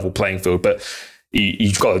it's on a level playing field. But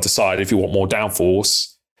you've got to decide if you want more downforce.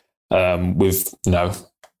 With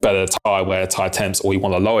better tyre wear, tyre temps, or you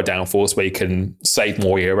want a lower downforce where you can save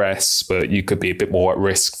more ERS, but you could be a bit more at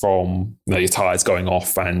risk from your tyres going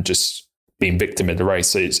off and just being victim in the race.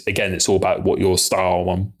 So it's all about what your style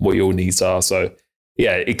and what your needs are. So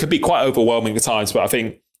yeah, it could be quite overwhelming at times, but I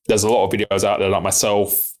think there's a lot of videos out there like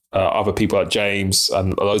myself, other people like James,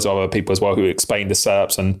 and loads of other people as well who explain the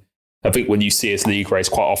setups. And I think when you see us league race,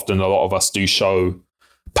 quite often a lot of us do show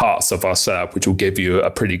parts of our setup, which will give you a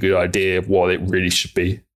pretty good idea of what it really should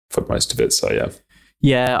be for most of it. So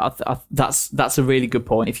yeah, that's a really good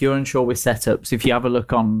point. If you're unsure with setups, if you have a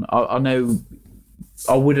look on, I know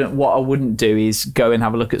what I wouldn't do is go and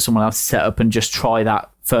have a look at someone else's setup and just try that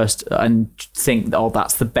first and think,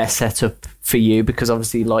 that's the best setup for you, because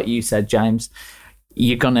obviously, like you said, James,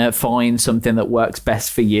 you're going to find something that works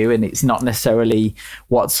best for you, and it's not necessarily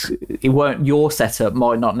your setup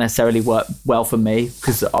might not necessarily work well for me,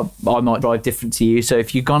 because I might drive different to you. So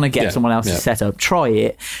if you're going to get someone else's setup, try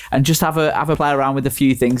it and just have a play around with a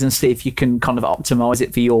few things and see if you can kind of optimize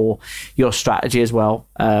it for your strategy as well.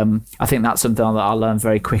 I think that's something that I learned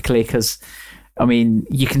very quickly, because I mean,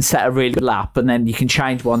 you can set a really good lap and then you can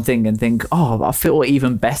change one thing and think, I feel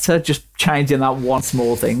even better just changing that one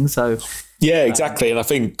small thing. So yeah, exactly. And I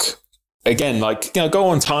think, again, go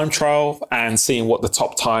on time trial and seeing what the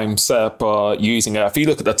top time setup are using. If you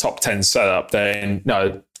look at the top 10 setup, then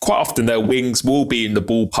quite often their wings will be in the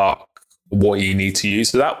ballpark what you need to use.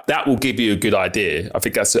 So that will give you a good idea. I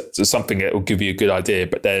think that's something that will give you a good idea.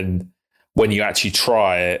 But then when you actually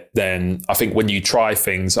try it, then I think when you try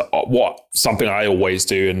things, something I always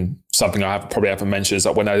do and something I probably haven't mentioned is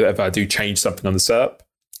that whenever I do change something on the setup,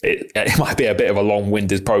 it might be a bit of a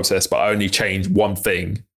long-winded process, but I only change one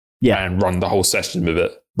thing and run the whole session with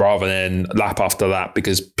it rather than lap after lap,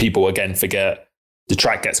 because people again forget the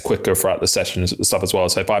track gets quicker throughout the session and stuff as well.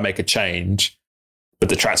 So if I make a change, but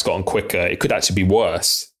the track's gotten quicker, it could actually be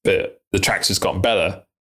worse, but the track's just gotten better.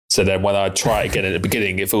 So then when I try again at the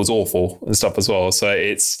beginning, it feels awful and stuff as well. So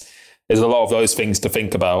there's a lot of those things to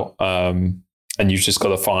think about. And you've just got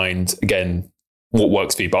to find, again, what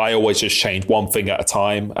works for you. But I always just change one thing at a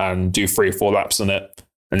time and do 3 or 4 laps on it.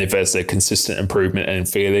 And if there's a consistent improvement in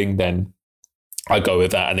feeling, then I go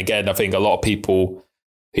with that. And again, I think a lot of people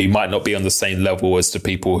who might not be on the same level as the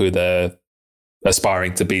people who they're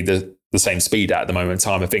aspiring to be the same speed at the moment in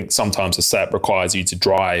time. I think sometimes a setup requires you to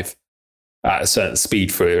drive at a certain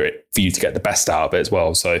speed for you to get the best out of it as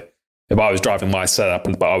well. So if I was driving my setup,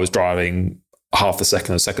 but I was driving half a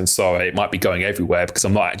second slower, it might be going everywhere because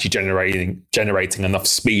I'm not actually generating enough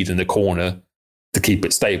speed in the corner to keep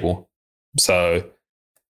it stable. So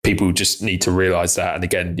people just need to realize that. And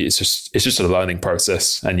again, it's just a learning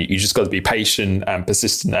process, and you just got to be patient and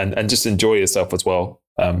persistent and just enjoy yourself as well.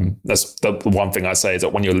 That's the one thing I say is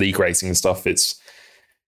that when you're league racing and stuff,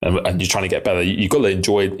 and you're trying to get better, you've got to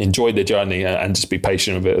enjoy the journey and just be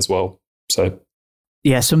patient with it as well. So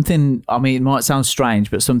yeah, something, I mean, it might sound strange,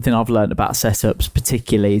 but something I've learned about setups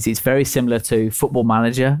particularly is it's very similar to Football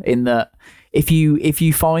Manager in that if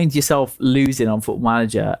you find yourself losing on Football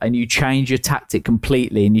Manager and you change your tactic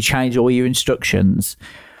completely and you change all your instructions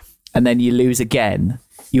and then you lose again,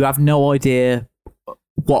 you have no idea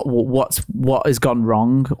what has gone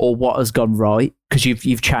wrong or what has gone right because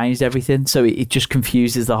you've changed everything. So it just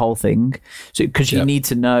confuses the whole thing. So because you need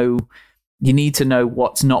to know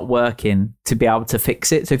what's not working to be able to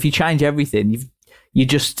fix it. So if you change everything, you're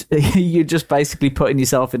just basically putting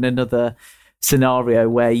yourself in another scenario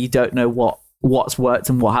where you don't know what's worked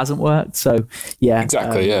and what hasn't worked. So yeah,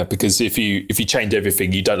 exactly. Because if you change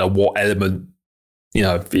everything, you don't know what element. You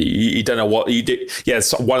don't know what you did. Yeah,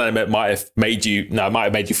 so one element might have made you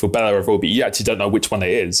feel better overall, but you actually don't know which one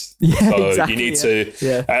it is. Yeah, so exactly, you need to.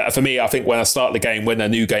 Yeah. For me, I think when I start the game, when a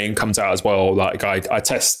new game comes out as well, like I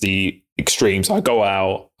test the extremes. I go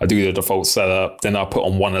out, I do the default setup, then I put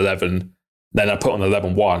on 1.11, then I put on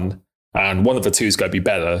 11.1, and one of the two is going to be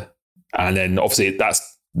better. And then obviously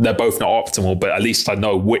they're both not optimal, but at least I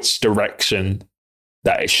know which direction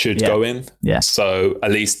that it should go in. Yeah. So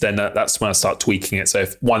at least then that's when I start tweaking it. So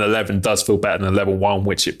if 1.11 does feel better than 11.1,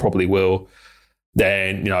 which it probably will,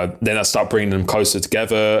 then I start bringing them closer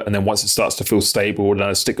together. And then once it starts to feel stable, then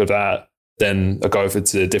I stick with that. Then I go over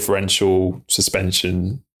to the differential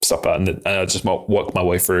suspension stuff, and I just work my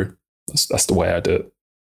way through. That's the way I do it.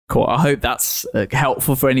 Cool. I hope that's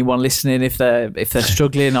helpful for anyone listening if they're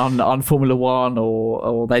struggling on Formula One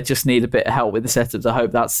or they just need a bit of help with the setups. I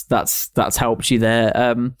hope that's helped you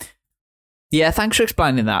there. Yeah, thanks for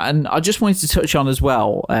explaining that. And I just wanted to touch on as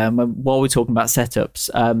well, while we're talking about setups,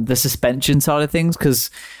 the suspension side of things, because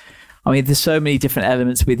I mean, there's so many different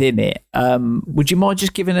elements within it. Would you mind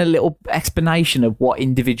just giving a little explanation of what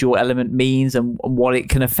individual element means and what it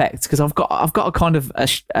can affect? Because I've got a kind of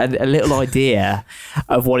a little idea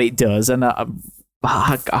of what it does, and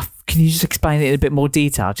can you just explain it in a bit more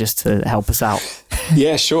detail just to help us out?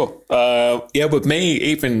 Yeah, sure. With me,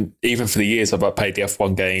 even for the years I've played the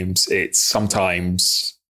F1 games, it's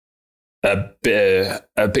sometimes a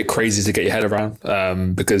bit crazy to get your head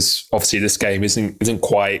around, because obviously this game isn't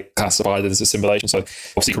quite classified as a simulation. So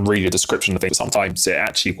obviously you can read a description of things. Sometimes it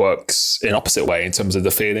actually works in an opposite way in terms of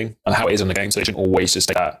the feeling and how it is on the game. So you shouldn't always just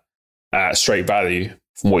take that at straight value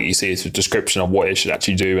from what you see as a description of what it should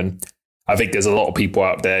actually do. And I think there's a lot of people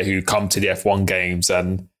out there who come to the F1 games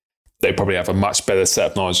and they probably have a much better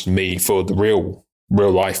set of knowledge than me for the real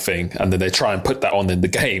life thing, and then they try and put that on in the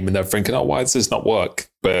game and they're thinking, oh, why does this not work?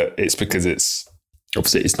 But it's because it's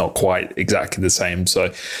not quite exactly the same.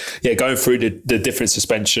 So yeah, going through the different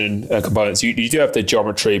suspension components, you do have the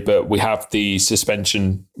geometry, but we have the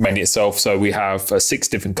suspension mainly itself. So we have 6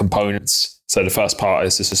 different components. So the first part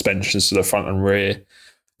is the suspension, so the front and rear.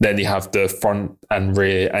 Then you have the front and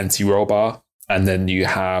rear anti-roll bar, and then you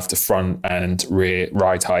have the front and rear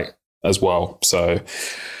ride height as well. So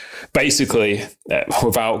basically,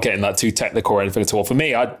 without getting that too technical or anything at all, for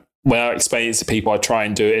me, when I explain it to people, I try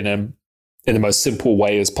and do it in the most simple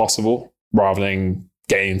way as possible, rather than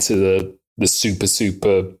getting into the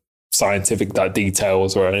super scientific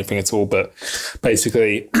details or anything at all. But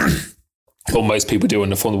basically, what most people do in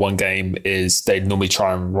the Formula One game is they normally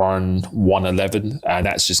try and run 111, and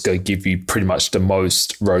that's just going to give you pretty much the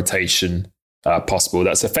most rotation possible.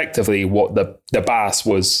 That's effectively what the BAS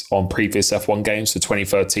was on previous F1 games for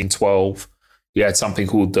 2013-12. You had something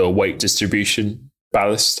called the weight distribution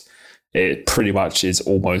ballast. It pretty much is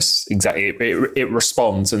almost exactly, it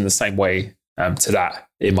responds in the same way to that,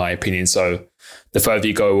 in my opinion. So the further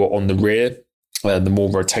you go on the rear, the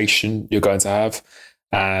more rotation you're going to have.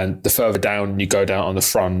 And the further down you go down on the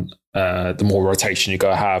front, the more rotation you're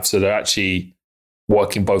going to have. So they're actually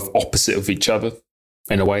working both opposite of each other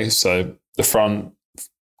in a way. So the front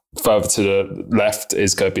further to the left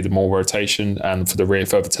is going to be the more rotation, and for the rear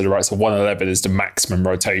further to the right. So 111 is the maximum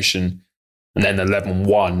rotation. And then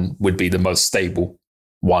 11.1 would be the most stable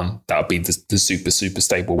one. That would be the super, super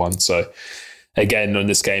stable one. So again, on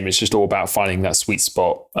this game, it's just all about finding that sweet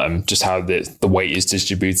spot, just how the weight is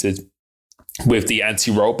distributed. With the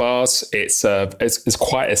anti-roll bars, it's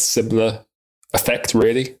quite a similar effect,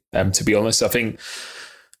 really, to be honest. I think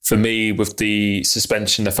for me, with the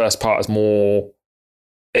suspension, the first part is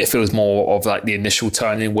it feels more of like the initial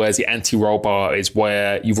turning, whereas the anti-roll bar is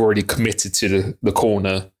where you've already committed to the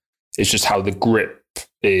corner. It's just how the grip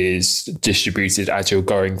is distributed as you're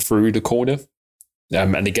going through the corner.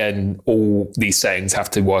 And again, all these settings have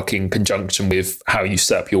to work in conjunction with how you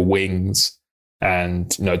set up your wings and,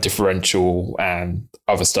 differential and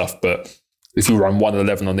other stuff. But if you run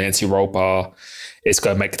 111 on the anti-roll bar, it's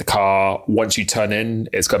going to make the car, once you turn in,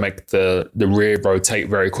 it's going to make the rear rotate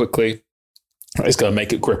very quickly. It's going to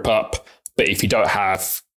make it grip up. But if you don't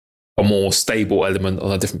have a more stable element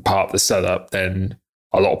on a different part of the setup, then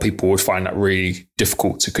a lot of people would find that really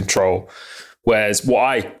difficult to control. Whereas what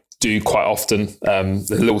I do quite often, a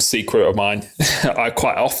little secret of mine, I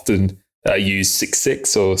quite often use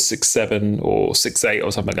 6.6 or 6.7 or 6.8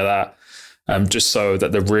 or something like that, just so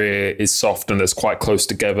that the rear is soft and it's quite close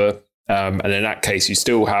together. And in that case, you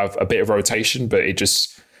still have a bit of rotation, but it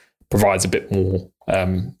just provides a bit more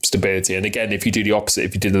stability. And again, if you do the opposite,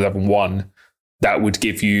 if you did 11.1, that would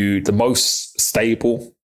give you the most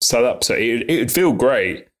stable setup. So it would feel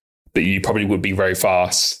great, but you probably would be very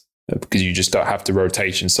fast because you just don't have the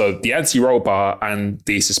rotation. So the anti-roll bar and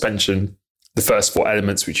the suspension, the first four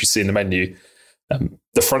elements which you see in the menu,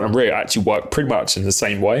 the front and rear actually work pretty much in the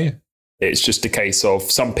same way. It's just a case of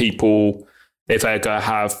some people, if they're going to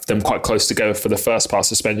have them quite close together for the first part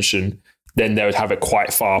suspension, then they would have it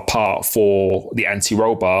quite far apart for the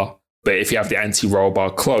anti-roll bar. But if you have the anti-roll bar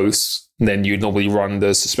close, then you'd normally run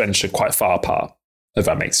the suspension quite far apart, if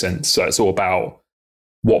that makes sense. So it's all about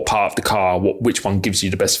what part of the car, which one gives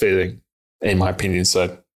you the best feeling, in my opinion.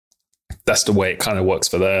 So that's the way it kind of works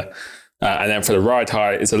for there. And then for the ride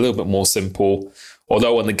height, it's a little bit more simple.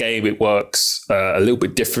 Although on the game, it works a little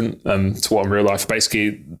bit different to what in real life.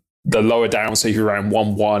 Basically, the lower down, so if you're around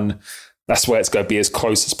 1.1, that's where it's going to be as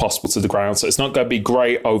close as possible to the ground. So it's not going to be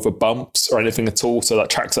great over bumps or anything at all. So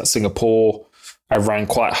that tracks at Singapore, I ran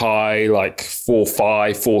quite high, like 4.5,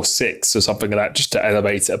 4.6 or something like that, just to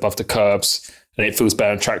elevate it above the curbs. And it feels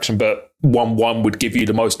better in traction. But 1.1 would give you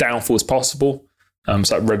the most downforce possible.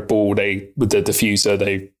 So like Red Bull, with the diffuser,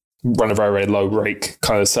 they run a very, very low rake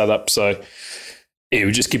kind of setup. So it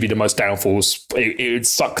would just give you the most downforce. It would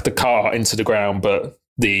suck the car into the ground, but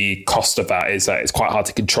the cost of that is that it's quite hard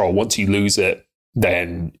to control. Once you lose it,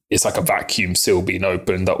 then it's like a vacuum seal being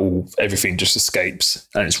opened that everything just escapes,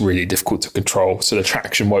 and it's really difficult to control. So the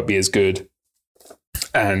traction won't be as good,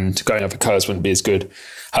 and going over curves wouldn't be as good.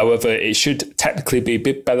 However, it should technically be a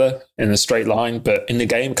bit better in a straight line, but in the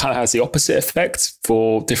game, it kind of has the opposite effect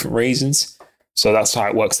for different reasons. So that's how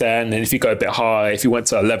it works there. And then if you go a bit high, if you went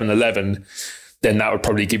to 11.11, then that would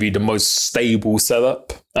probably give you the most stable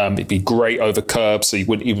setup. It'd be great over curbs, so you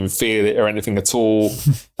wouldn't even feel it or anything at all.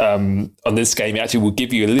 On this game, it actually will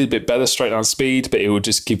give you a little bit better straight line speed, but it will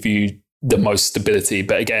just give you the most stability.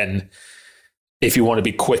 But again, if you want to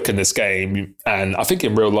be quick in this game, and I think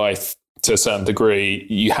in real life, to a certain degree,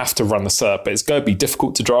 you have to run the setup, but it's going to be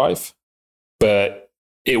difficult to drive, but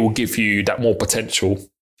it will give you that more potential.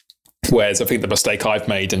 Whereas I think the mistake I've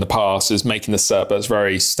made in the past is making the setup that's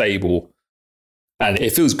very stable. And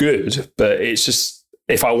it feels good, but it's just,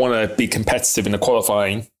 if I want to be competitive in the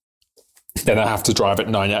qualifying, then I have to drive at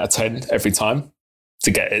 9 out of 10 every time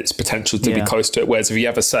to get its potential to be close to it. Whereas if you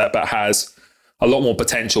have a setup that has a lot more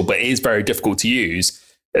potential, but is very difficult to use,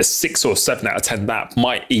 a 6 or 7 out of 10 lap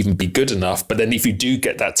might even be good enough. But then if you do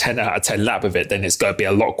get that 10 out of 10 lap of it, then it's going to be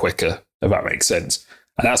a lot quicker, if that makes sense.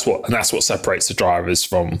 And that's what separates the drivers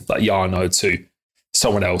from like Jarno to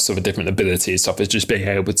someone else of a different ability and stuff, is just being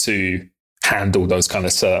able to handle those kind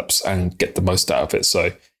of setups and get the most out of it.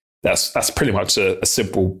 So that's pretty much a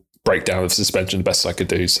simple breakdown of suspension, the best I could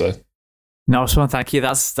do. So. Nice one, thank you.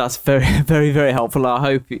 That's very, very, very helpful. I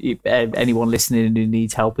hope anyone listening who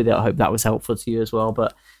needs help with it, I hope that was helpful to you as well.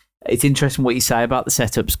 But it's interesting what you say about the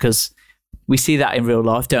setups, because we see that in real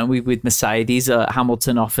life, don't we, with Mercedes?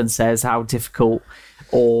 Hamilton often says how difficult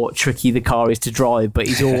or tricky the car is to drive, but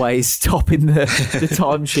he's always topping the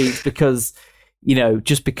timesheets because,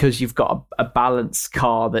 just because you've got a balanced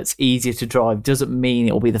car that's easier to drive doesn't mean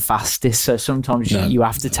it'll be the fastest. So sometimes you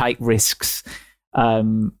have to take risks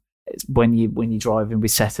when you're driving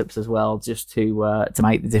with setups as well, just to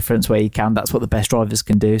make the difference where you can. That's what the best drivers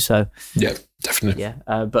can do. So yeah, definitely.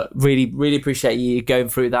 Yeah, but really, really appreciate you going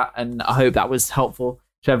through that, and I hope that was helpful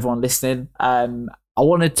to everyone listening. I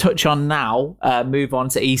want to touch on now, move on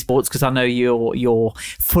to esports, because I know you're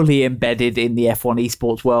fully embedded in the F1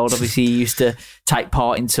 esports world. Obviously, you used to take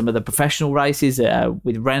part in some of the professional races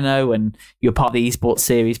with Renault, and you're part of the esports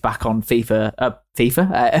series back on FIFA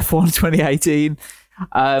F1 2018.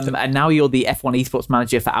 And now you're the F1 esports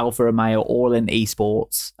manager for Alfa Romeo All-In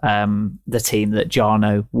Esports, the team that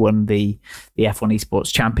Jarno won the F1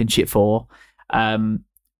 esports championship for.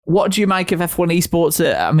 What do you make of F1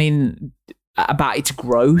 esports? I mean, about its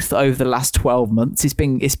growth over the last 12 months, it's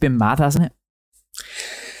been mad, hasn't it?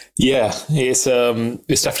 Yeah, it's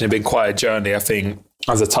definitely been quite a journey. I think,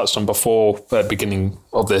 as I touched on before, at the beginning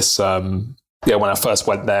of this, when I first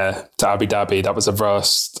went there to Abu Dhabi, that was the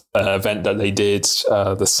first event that they did,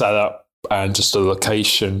 the setup and just the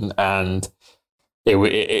location. And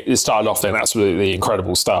it started off an absolutely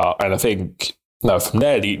incredible start. And I think from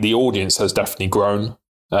there, the audience has definitely grown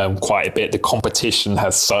quite a bit. The competition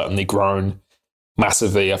has certainly grown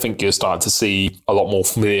massively. I think you're starting to see a lot more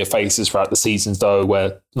familiar faces throughout the seasons, though,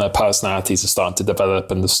 where personalities are starting to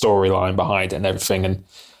develop and the storyline behind it and everything. And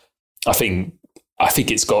I think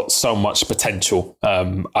it's got so much potential.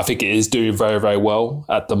 I think it is doing very, very well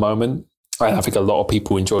at the moment. And I think a lot of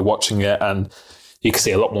people enjoy watching it. And you can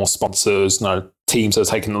see a lot more sponsors. Teams are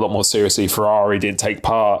taking it a lot more seriously. Ferrari didn't take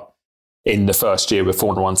part in the first year with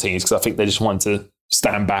Formula One teams because I think they just wanted to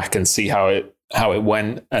stand back and see how it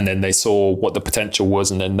went. And then they saw what the potential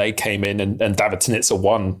was. And then they came in and David Tinitza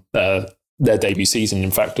won their debut season,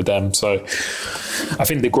 in fact, with them. So I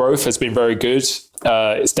think the growth has been very good.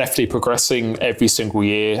 It's definitely progressing every single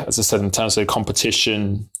year, as I said, in terms of the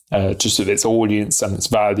competition, just with its audience and its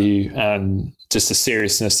value and just the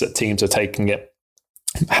seriousness that teams are taking it.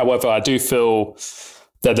 However, I do feel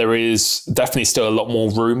that there is definitely still a lot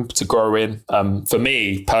more room to grow in. For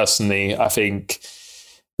me personally, I think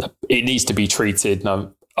it needs to be treated.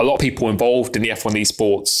 A lot of people involved in the F1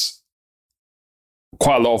 esports,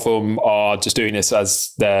 quite a lot of them are just doing this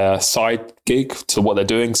as their side gig to what they're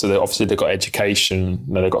doing. So they've got education,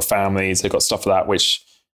 they've got families, they've got stuff like that, which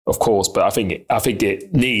of course, but I think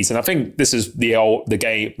it needs, and I think this is the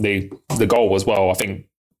goal as well. I think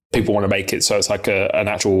people want to make it so it's like an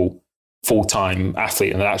actual full-time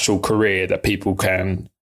athlete and an actual career that people can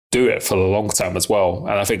do it for the long term as well.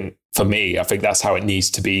 And I think for me, that's how it needs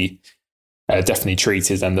to be definitely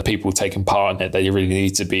treated, and the people taking part in it, they really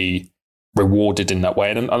need to be rewarded in that way.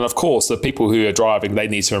 And of course, the people who are driving, they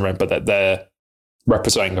need to remember that they're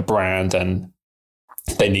representing a brand and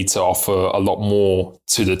they need to offer a lot more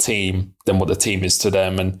to the team than what the team is to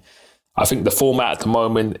them. And I think the format at the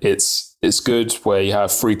moment, it's good where you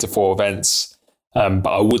have 3 to 4 events. But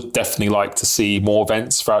I would definitely like to see more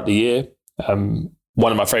events throughout the year.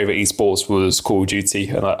 One of my favorite esports was Call of Duty,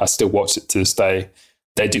 and I still watch it to this day.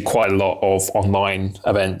 They do quite a lot of online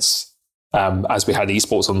events, as we had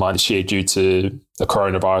esports online this year due to the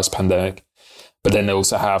coronavirus pandemic. But then they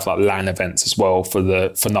also have like LAN events as well for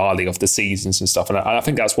the finale of the seasons and stuff. And I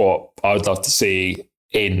think that's what I would love to see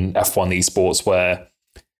in F1 esports, where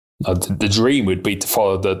the dream would be to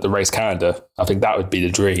follow the race calendar. I think that would be the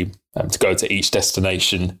dream, to go to each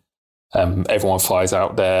destination. Everyone flies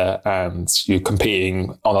out there and you're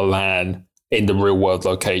competing on a LAN in the real world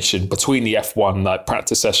location between the F1 like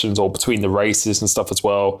practice sessions or between the races and stuff as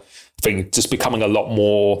well. I think just becoming a lot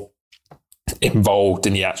more involved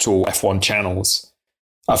in the actual F1 channels,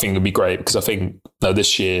 I think would be great, because I think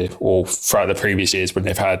this year or throughout the previous years when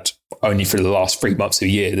they've had only for the last 3 months of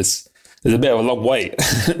the year, there's a bit of a long wait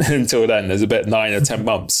until then. There's a bit 9 or 10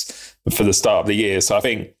 months for the start of the year. So I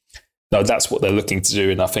think that's what they're looking to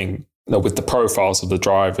do. And I think with the profiles of the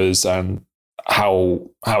drivers and how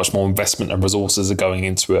much more investment and resources are going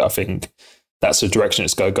into it, I think that's the direction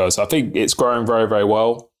it's going to go. So I think it's growing very, very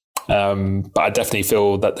well. But I definitely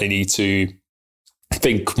feel that they need to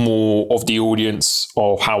think more of the audience,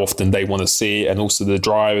 or how often they want to see it, and also the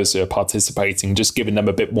drivers who are participating, just giving them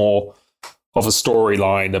a bit more of a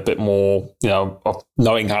storyline, a bit more, of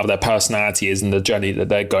knowing how their personality is and the journey that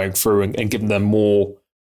they're going through, and giving them more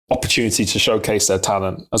opportunity to showcase their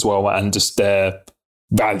talent as well, and just their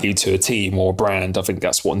value to a team or a brand. I think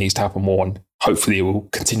that's what needs to happen more, and hopefully it will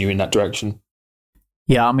continue in that direction.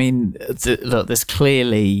 Yeah, I mean, look, there's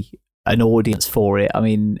clearly an audience for it. I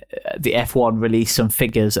mean, the F1 released some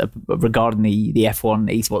figures regarding the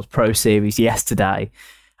F1 Esports Pro Series yesterday.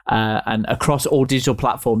 And across all digital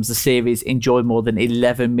platforms, the series enjoyed more than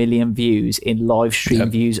 11 million views in live stream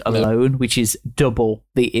views alone, which is double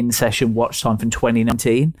the in-session watch time from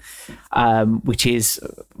 2019, which is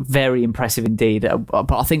very impressive indeed.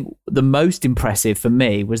 But I think the most impressive for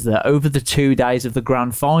me was that over the 2 days of the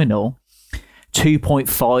grand final,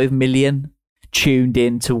 2.5 million tuned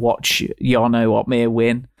in to watch Jarno Opmeer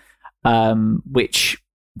win, which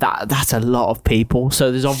that's a lot of people. So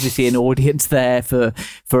there's obviously an audience there for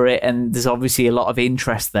it, and there's obviously a lot of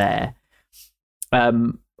interest there.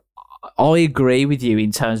 I agree with you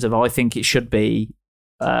in terms of I think it should be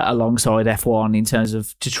alongside F1 in terms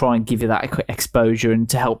of to try and give you that exposure and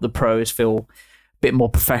to help the pros feel a bit more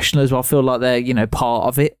professional as well. I feel like they're part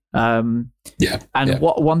of it. One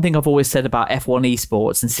thing I've always said about F1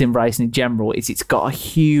 esports and sim racing in general is it's got a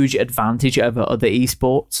huge advantage over other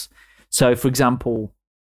esports. So, for example,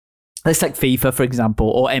 let's take FIFA, for example,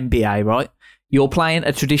 or NBA, right? You're playing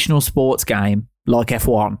a traditional sports game like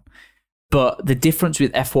F1, but the difference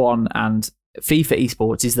with F1 and FIFA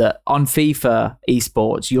esports is that on FIFA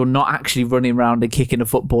esports, you're not actually running around and kicking a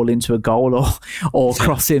football into a goal or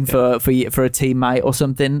crossing for a teammate or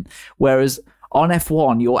something. Whereas on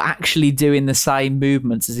F1, you're actually doing the same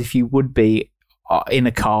movements as if you would be in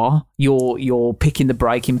a car. You're picking the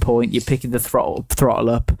braking point, you're picking the throttle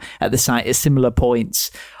up at similar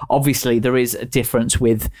points. Obviously, there is a difference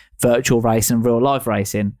with virtual racing and real life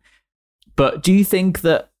racing. But do you think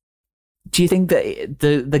that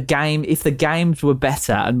the game, if the games were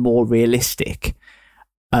better and more realistic,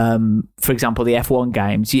 for example, the F1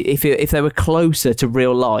 games, if they were closer to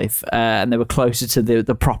real life and they were closer to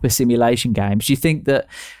the proper simulation games, do you think that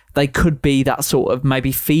they could be that sort of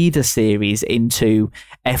maybe feeder series into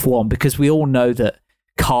F1? Because we all know that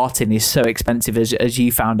karting is so expensive, as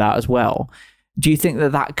you found out as well. Do you think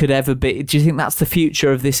that could ever be? Do you think that's the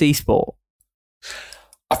future of this esport?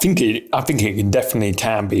 I think it definitely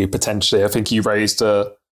can be potentially. I think you raised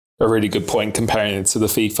a really good point comparing it to the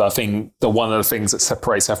FIFA. I think one of the things that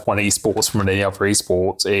separates F1 esports from any other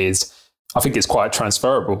esports is I think it's quite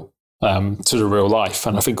transferable to the real life.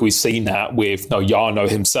 And I think we've seen that with Jarno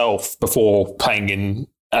himself. Before playing in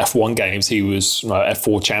F1 games, he was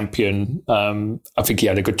F4 champion. I think he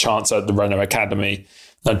had a good chance at the Renault Academy.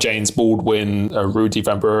 James Baldwin, Rudy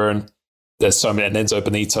Van Buren, there's so many, and Enzo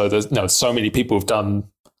Benito. There's so many people who've done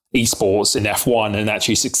esports in F1 and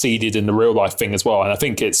actually succeeded in the real life thing as well. And I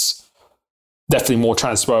think it's definitely more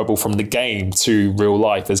transferable from the game to real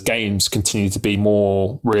life as games continue to be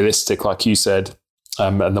more realistic, like you said.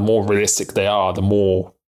 And the more realistic they are, the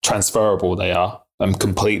more transferable they are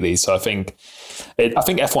completely. So I think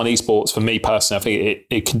F1 esports, for me personally, I think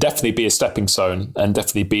it can definitely be a stepping stone and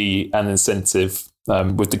definitely be an incentive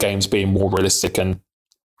with the games being more realistic. And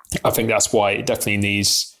I think that's why it definitely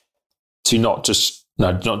needs to not just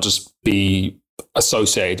be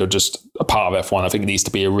associated or just a part of F1. I think it needs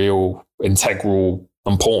to be a real integral,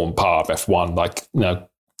 important part of F1. Like,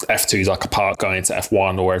 F2 is like a part going into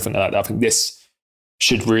F1 or everything like that. I think this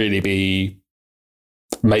should really be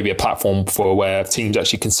maybe a platform for where teams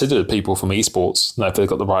actually consider people from esports. If they've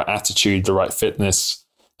got the right attitude, the right fitness,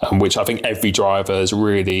 which I think every driver is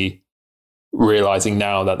really realizing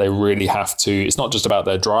now that they really have to. It's not just about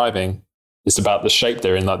their driving. It's about the shape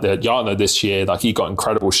they're in. Like Jarno this year, he got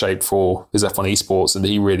incredible shape for his F1 esports, and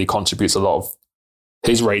he really contributes a lot of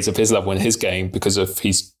his raise of his level in his game because of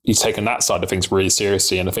he's taken that side of things really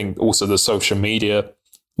seriously. And I think also the social media,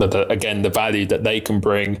 the value that they can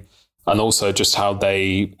bring, and also just how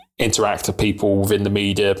they interact with people within the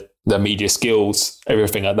media, their media skills,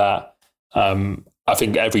 everything like that. I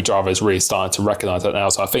think every driver is really starting to recognize that now.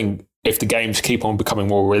 So I think if the games keep on becoming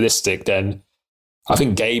more realistic, then I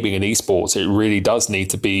think gaming and esports, it really does need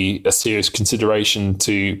to be a serious consideration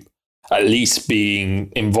to at least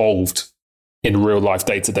being involved in real life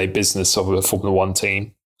day-to-day business of a Formula One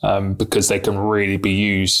team, because they can really be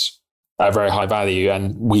used at very high value.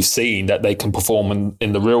 And we've seen that they can perform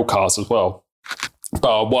in the real cars as well.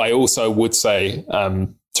 But what I also would say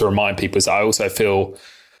to remind people is I also feel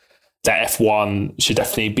that F1 should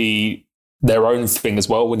definitely be their own thing as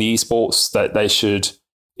well with the esports, that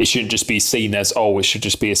it shouldn't just be seen as, it should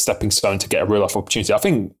just be a stepping stone to get a real life opportunity. I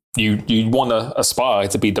think you want to aspire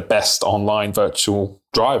to be the best online virtual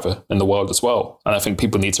driver in the world as well. And I think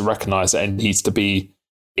people need to recognize that it needs to be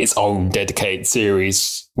its own dedicated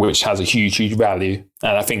series, which has a huge, huge value.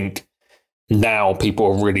 And I think now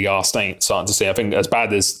people really are starting to see, I think as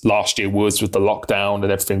bad as last year was with the lockdown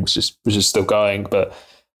and everything was just still going, but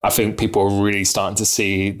I think people are really starting to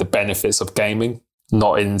see the benefits of gaming,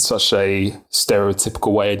 not in such a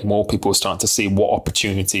stereotypical way anymore. People are starting to see what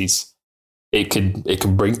opportunities it can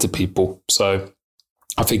bring to people. So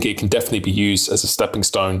I think it can definitely be used as a stepping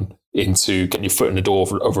stone into getting your foot in the door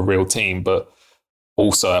of a real team. But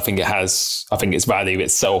also, I think its value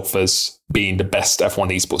itself as being the best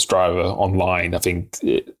F1 esports driver online. I think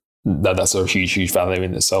that's a huge, huge value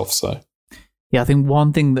in itself. So. Yeah, I think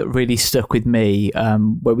one thing that really stuck with me,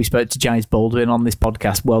 where we spoke to James Baldwin on this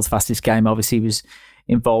podcast, World's Fastest Game, obviously he was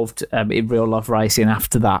involved in real life racing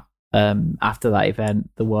after that event,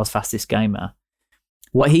 the World's Fastest Gamer.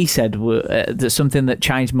 What he said that something that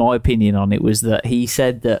changed my opinion on it was that he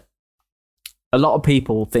said that a lot of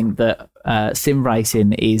people think that sim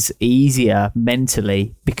racing is easier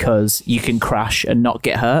mentally because you can crash and not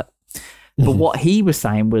get hurt. Mm-hmm. But what he was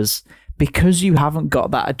saying was, because you haven't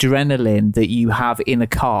got that adrenaline that you have in a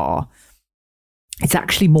car, it's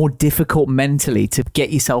actually more difficult mentally to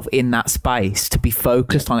get yourself in that space, to be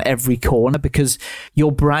focused on every corner, because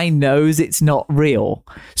your brain knows it's not real.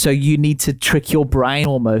 So you need to trick your brain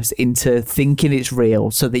almost into thinking it's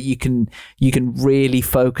real so that you can really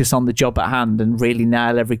focus on the job at hand and really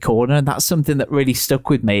nail every corner. And that's something that really stuck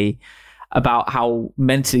with me about how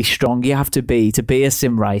mentally strong you have to be a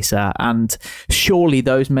sim racer. And surely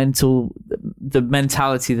the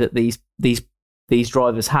mentality that these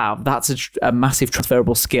drivers have, that's a massive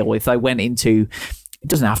transferable skill. If they went into, it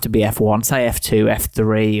doesn't have to be F1, say F2,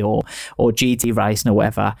 F3 or GT racing or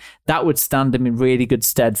whatever, that would stand them in really good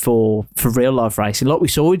stead for real life racing. Like we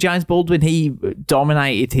saw with James Baldwin, he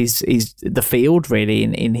dominated the field really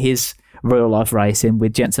in his real life racing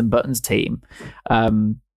with Jenson Button's team.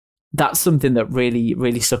 That's something that really,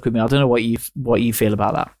 really stuck with me. I don't know what you feel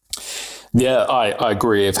about that. Yeah, I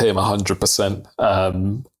agree with him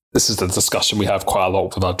 100%. This is the discussion we have quite a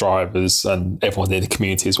lot with our drivers and everyone in the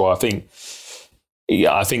community as well. I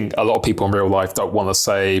think a lot of people in real life don't want to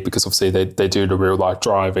say, because obviously they do the real life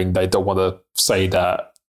driving, they don't want to say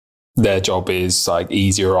that their job is like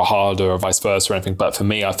easier or harder or vice versa or anything. But for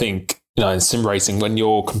me, I think, in sim racing, when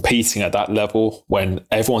you're competing at that level, when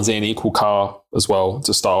everyone's in an equal car as well,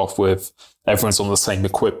 to start off with, everyone's on the same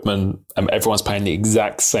equipment, and everyone's playing the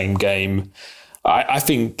exact same game, I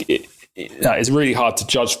think it's really hard to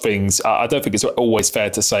judge things. I don't think it's always fair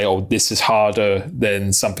to say, oh, this is harder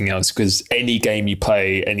than something else, because any game you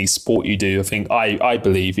play, any sport you do, I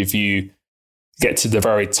believe if you get to the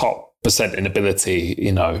very top percent in ability,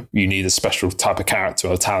 you need a special type of character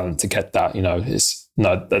or talent to get that.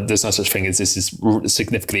 There's no such thing as this is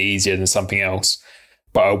significantly easier than something else.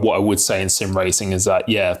 But what I would say in sim racing is that,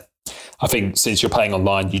 I think since you're playing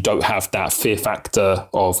online, you don't have that fear factor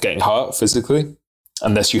of getting hurt physically,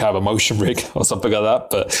 unless you have a motion rig or something like that.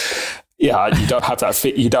 But you don't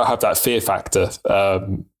have that fear factor.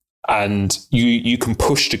 And you can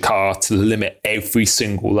push the car to the limit every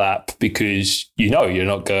single lap because you're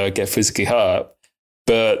not going to get physically hurt.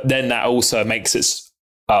 But then that also makes it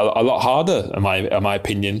a lot harder, in my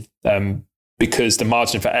opinion, because the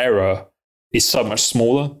margin for error is so much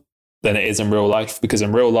smaller than it is in real life. Because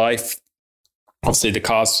in real life, obviously the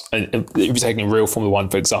cars, if you're taking real Formula One,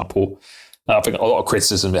 for example, I think a lot of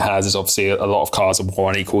criticism it has is obviously a lot of cars are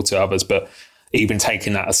more unequal to others, but even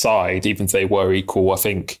taking that aside, even if they were equal, I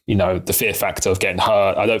think, the fear factor of getting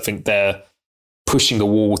hurt, I don't think they're pushing the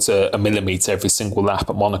wall to a millimetre every single lap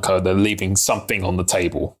at Monaco. They're leaving something on the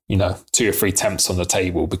table, 2 or 3 temps on the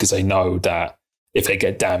table, because they know that if they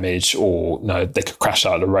get damaged or they could crash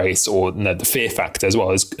out of the race, or the fear factor as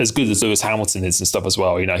well, as good as Lewis Hamilton is and stuff as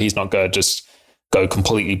well, he's not going to just go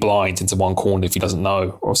completely blind into one corner if he doesn't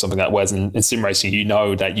know or something like that. Whereas in sim racing,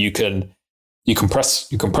 that you can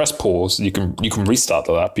press pause, you can restart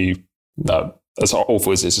the lap. As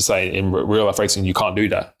awful as it is to say, in real life racing, you can't do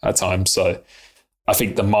that at times. So I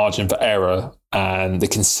think the margin for error and the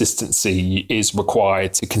consistency is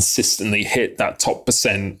required to consistently hit that top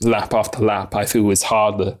percent lap after lap. I feel is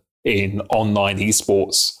harder in online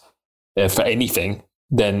esports for anything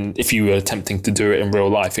than if you were attempting to do it in real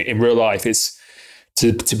life. In real life, it's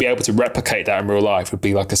to be able to replicate that in real life would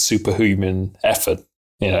be like a superhuman effort.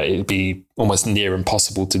 It'd be almost near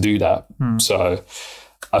impossible to do that. So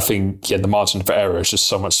I think, the margin for error is just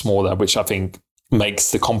so much smaller, which I think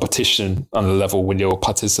makes the competition on the level when you're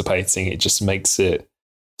participating, it just makes it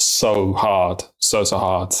so hard, so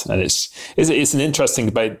hard. And it's an interesting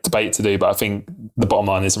debate to do, but I think the bottom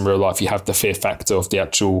line is in real life, you have the fear factor of the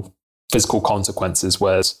actual physical consequences,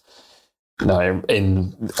 whereas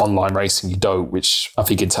in online racing you don't, which I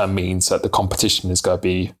think in turn means that the competition is going to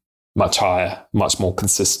be much higher, much more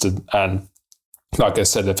consistent. And like I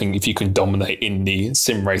said, I think if you can dominate in the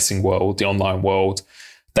sim racing world, the online world,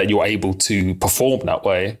 that you're able to perform that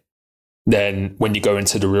way, then when you go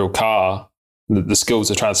into the real car, the skills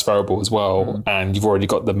are transferable as well, and you've already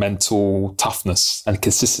got the mental toughness and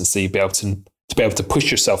consistency to be able to push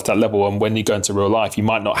yourself to that level. And when you go into real life, you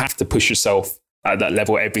might not have to push yourself at that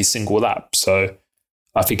level every single lap. So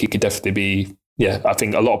I think it could definitely be, I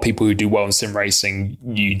think a lot of people who do well in sim racing,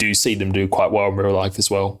 you do see them do quite well in real life as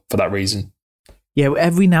well for that reason. Yeah,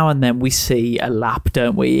 every now and then we see a lap,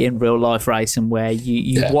 don't we, in real life racing where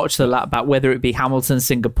you watch the lap back, whether it be Hamilton,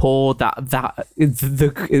 Singapore,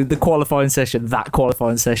 the qualifying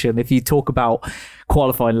session. If you talk about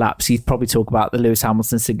qualifying laps, you'd probably talk about the Lewis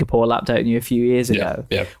Hamilton Singapore lap, don't you, a few years ago,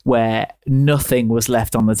 where nothing was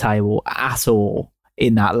left on the table at all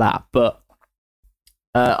in that lap. But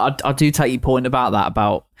I do take your point about that,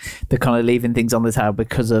 about the kind of leaving things on the table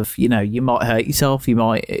because of, you might hurt yourself.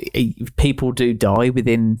 People do die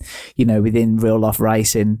within real life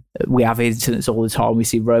racing. We have incidents all the time. We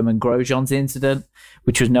see Romain Grosjean's incident,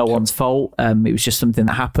 which was no one's fault. It was just something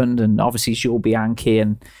that happened. And obviously Jules Bianchi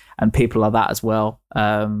and people like that as well.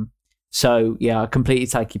 So yeah, I completely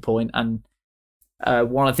take your point. And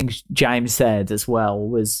one of the things James said as well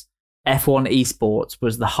was F1 esports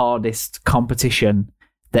was the hardest competition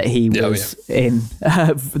that he was in.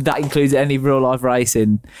 That includes any real life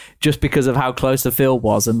racing, just because of how close the field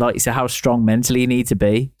was, and like you said, how strong mentally you need to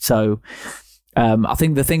be. So I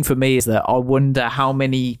think the thing for me is that I wonder how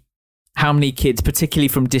many kids, particularly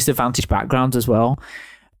from disadvantaged backgrounds as well,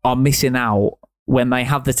 are missing out when they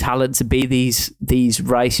have the talent to be these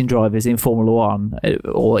racing drivers in Formula One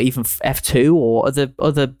or even F2 or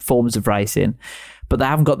other forms of racing, but they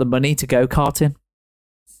haven't got the money to go karting.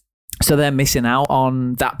 So they're missing out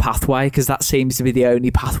on that pathway because that seems to be the only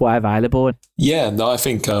pathway available. Yeah, no, I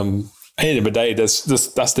think at the end of the day, that's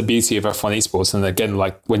the beauty of F1 esports. And again,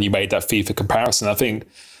 like when you made that FIFA comparison, I think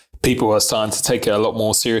people are starting to take it a lot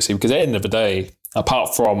more seriously, because at the end of the day,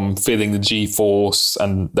 apart from feeling the G-force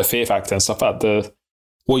and the fear factor and stuff like that,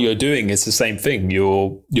 what you're doing is the same thing.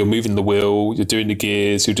 You're moving the wheel, you're doing the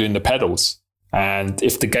gears, you're doing the pedals. And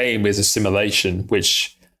if the game is a simulation,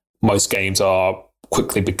 which most games are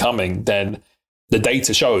quickly becoming, then the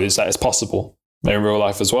data shows that it's possible in real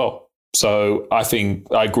life as well. So I think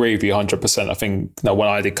I agree with you 100%. I think when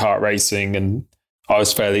I did kart racing and I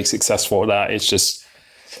was fairly successful at that,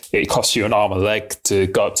 it costs you an arm and a leg to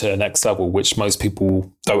go up to the next level, which most people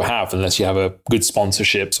don't have unless you have a good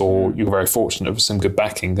sponsorships or you're very fortunate with some good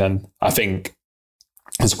backing. And I think,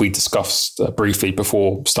 as we discussed briefly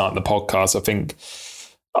before starting the podcast, I think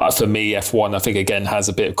for me, F1, I think again has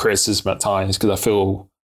a bit of criticism at times, because I feel,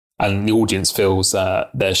 and the audience feels, that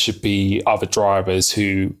there should be other drivers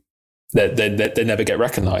who they never get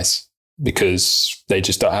recognised because they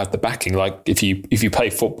just don't have the backing. Like if you play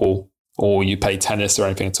football or you play tennis or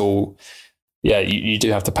anything at all, you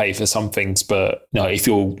do have to pay for some things. But if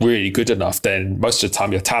you're really good enough, then most of the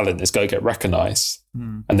time your talent is going to get recognised,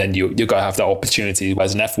 and then you're going to have that opportunity.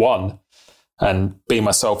 Whereas in F1, and being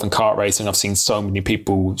myself in kart racing, I've seen so many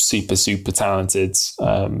people super, super talented.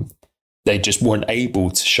 They just weren't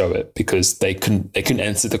able to show it because they couldn't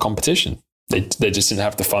enter the competition. They just didn't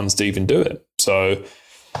have the funds to even do it. So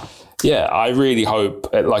yeah, I really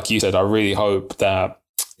hope, like you said, I really hope that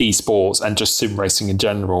esports and just sim racing in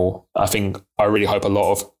general, I really hope a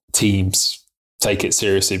lot of teams take it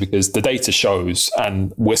seriously, because the data shows,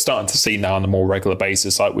 and we're starting to see now on a more regular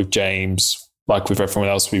basis, like with James, like with everyone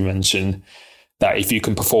else we mentioned, that if you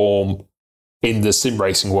can perform in the sim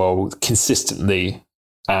racing world consistently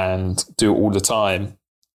and do it all the time,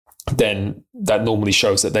 then that normally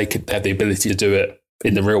shows that they could have the ability to do it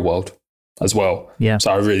in the real world as well. Yeah.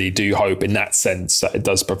 So I really do hope in that sense that it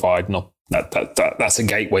does provide that's a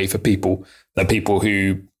gateway for people, that people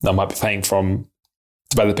who might be paying from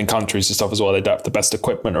developing countries and stuff as well, they don't have the best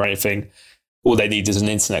equipment or anything. All they need is an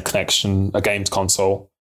internet connection, a games console.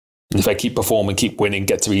 And if they keep performing, keep winning,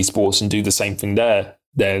 get to esports and do the same thing there,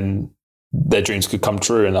 then their dreams could come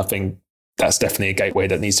true. And I think that's definitely a gateway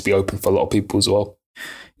that needs to be open for a lot of people as well.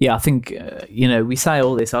 Yeah, I think, we say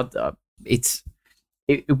all this,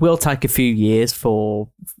 it will take a few years for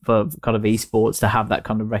kind of esports to have that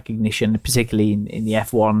kind of recognition, particularly in the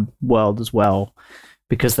F1 world as well,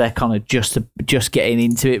 because they're kind of just getting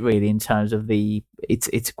into it really in terms of the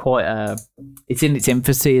it's quite it's in its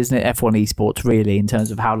infancy, isn't it? F1 esports, really, in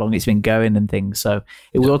terms of how long it's been going and things. So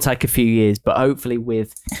it will take a few years, but hopefully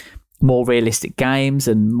with more realistic games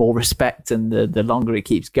and more respect, and the longer it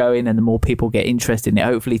keeps going and the more people get interested in it,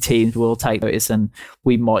 hopefully teams will take notice and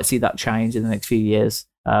we might see that change in the next few years.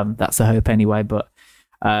 That's the hope anyway. But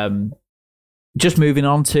just moving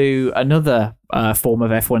on to another form of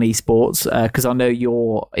F1 esports, because I know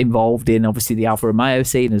you're involved in obviously the Alfa Romeo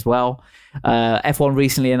scene as well. F1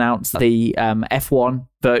 recently announced that the F1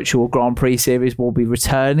 Virtual Grand Prix Series will be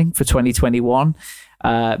returning for 2021.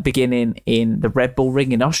 Beginning in the Red Bull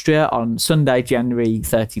Ring in Austria on Sunday, January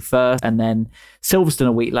 31st, and then Silverstone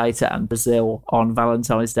a week later, and Brazil on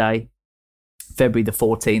Valentine's Day, February the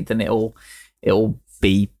 14th. And there'll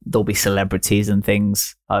be celebrities and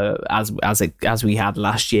things as we had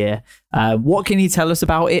last year. What can you tell us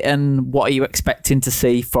about it, and what are you expecting to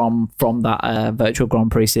see from that Virtual Grand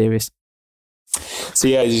Prix Series? So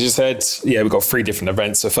yeah, as you just said, we've got 3 different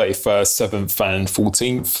events, so 31st, 7th and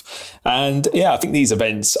 14th. And I think these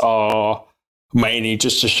events are mainly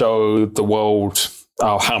just to show the world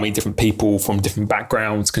how many different people from different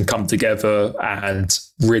backgrounds can come together and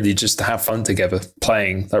really just to have fun together,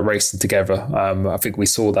 playing, like racing together. I think we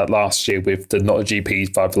saw that last year with the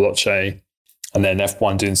MotoGP by Veloce, and then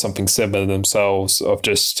F1 doing something similar themselves, of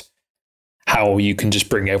just how you can just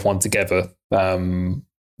bring everyone together.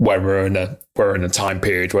 When we're in a time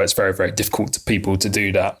period where it's very, very difficult to people to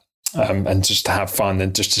do that, and just to have fun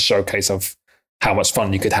and just to showcase of how much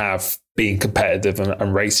fun you could have being competitive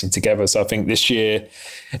and racing together. So I think this year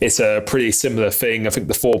it's a pretty similar thing. I think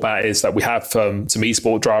the format is that we have some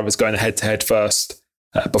eSport drivers going head to head first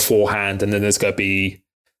beforehand, and then there's going to be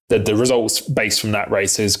the results based from that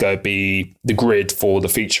race is going to be the grid for the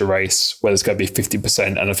feature race, where there's going to be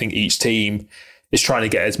 50%, and I think each team is trying to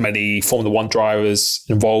get as many Formula One drivers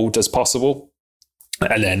involved as possible,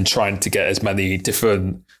 and then trying to get as many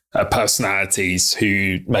different personalities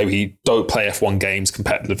who maybe don't play F1 games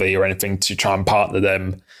competitively or anything, to try and partner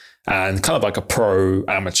them, and kind of like a pro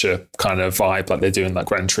amateur kind of vibe like they're doing like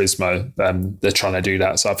Gran Turismo. They're trying to do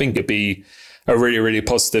that. So I think it'd be a really, really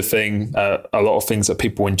positive thing. A lot of things that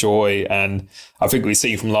people enjoy. And I think we've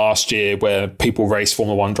seen from last year where people race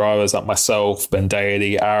Formula One drivers like myself, Ben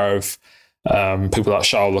Daly, Arav, people like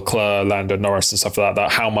Charles Leclerc, Lando Norris and stuff like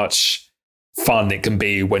that, how much fun it can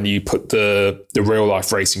be when you put the real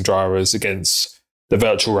life racing drivers against the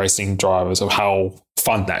virtual racing drivers, of how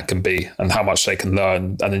fun that can be and how much they can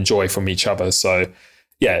learn and enjoy from each other. So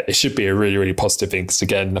it should be a really, really positive thing, because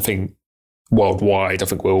again, I think worldwide, I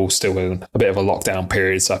think we're all still in a bit of a lockdown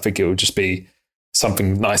period, so I think it will just be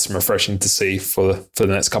something nice and refreshing to see for the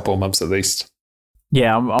next couple of months at least.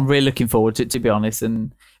 I'm really looking forward to it, to be honest,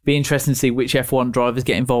 and be interesting to see which F1 drivers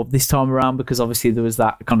get involved this time around, because obviously there was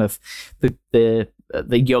that kind of the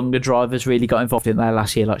younger drivers really got involved in there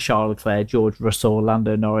last year, like Charles Leclerc, George Russell,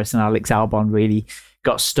 Lando Norris and Alex Albon really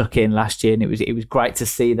got stuck in last year, and it was great to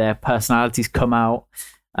see their personalities come out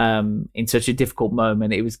in such a difficult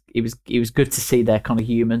moment. It was good to see their kind of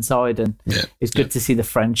human side, and it's good to see the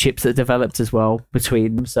friendships that developed as well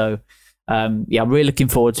between them. So I'm really looking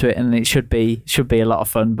forward to it, and it should be a lot of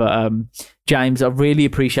fun. But James, I really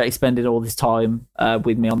appreciate you spending all this time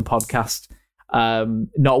with me on the podcast.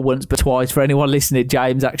 Not once but twice. For anyone listening,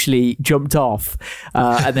 James actually jumped off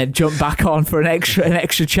and then jumped back on for an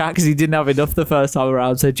extra chat because he didn't have enough the first time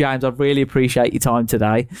around. So James, I really appreciate your time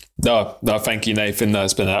today. No, thank you, Nathan.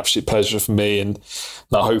 It's been an absolute pleasure for me, and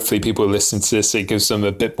hopefully people listening to this, it gives them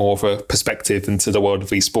a bit more of a perspective into the world of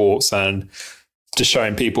esports, and just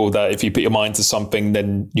showing people that if you put your mind to something,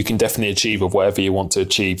 then you can definitely achieve of whatever you want to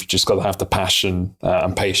achieve. You just got to have the passion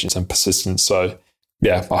and patience and persistence. So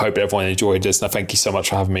I hope everyone enjoyed this. And I thank you so much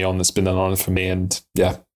for having me on. It's been an honor for me, and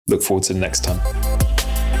look forward to the next time.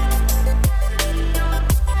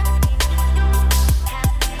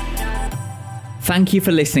 Thank you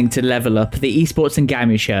for listening to Level Up, the esports and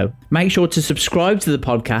gaming show. Make sure to subscribe to the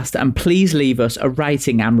podcast and please leave us a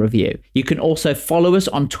rating and review. You can also follow us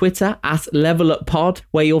on Twitter at LevelUpPod,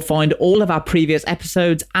 where you'll find all of our previous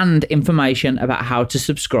episodes and information about how to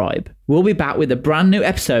subscribe. We'll be back with a brand new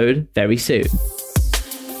episode very soon.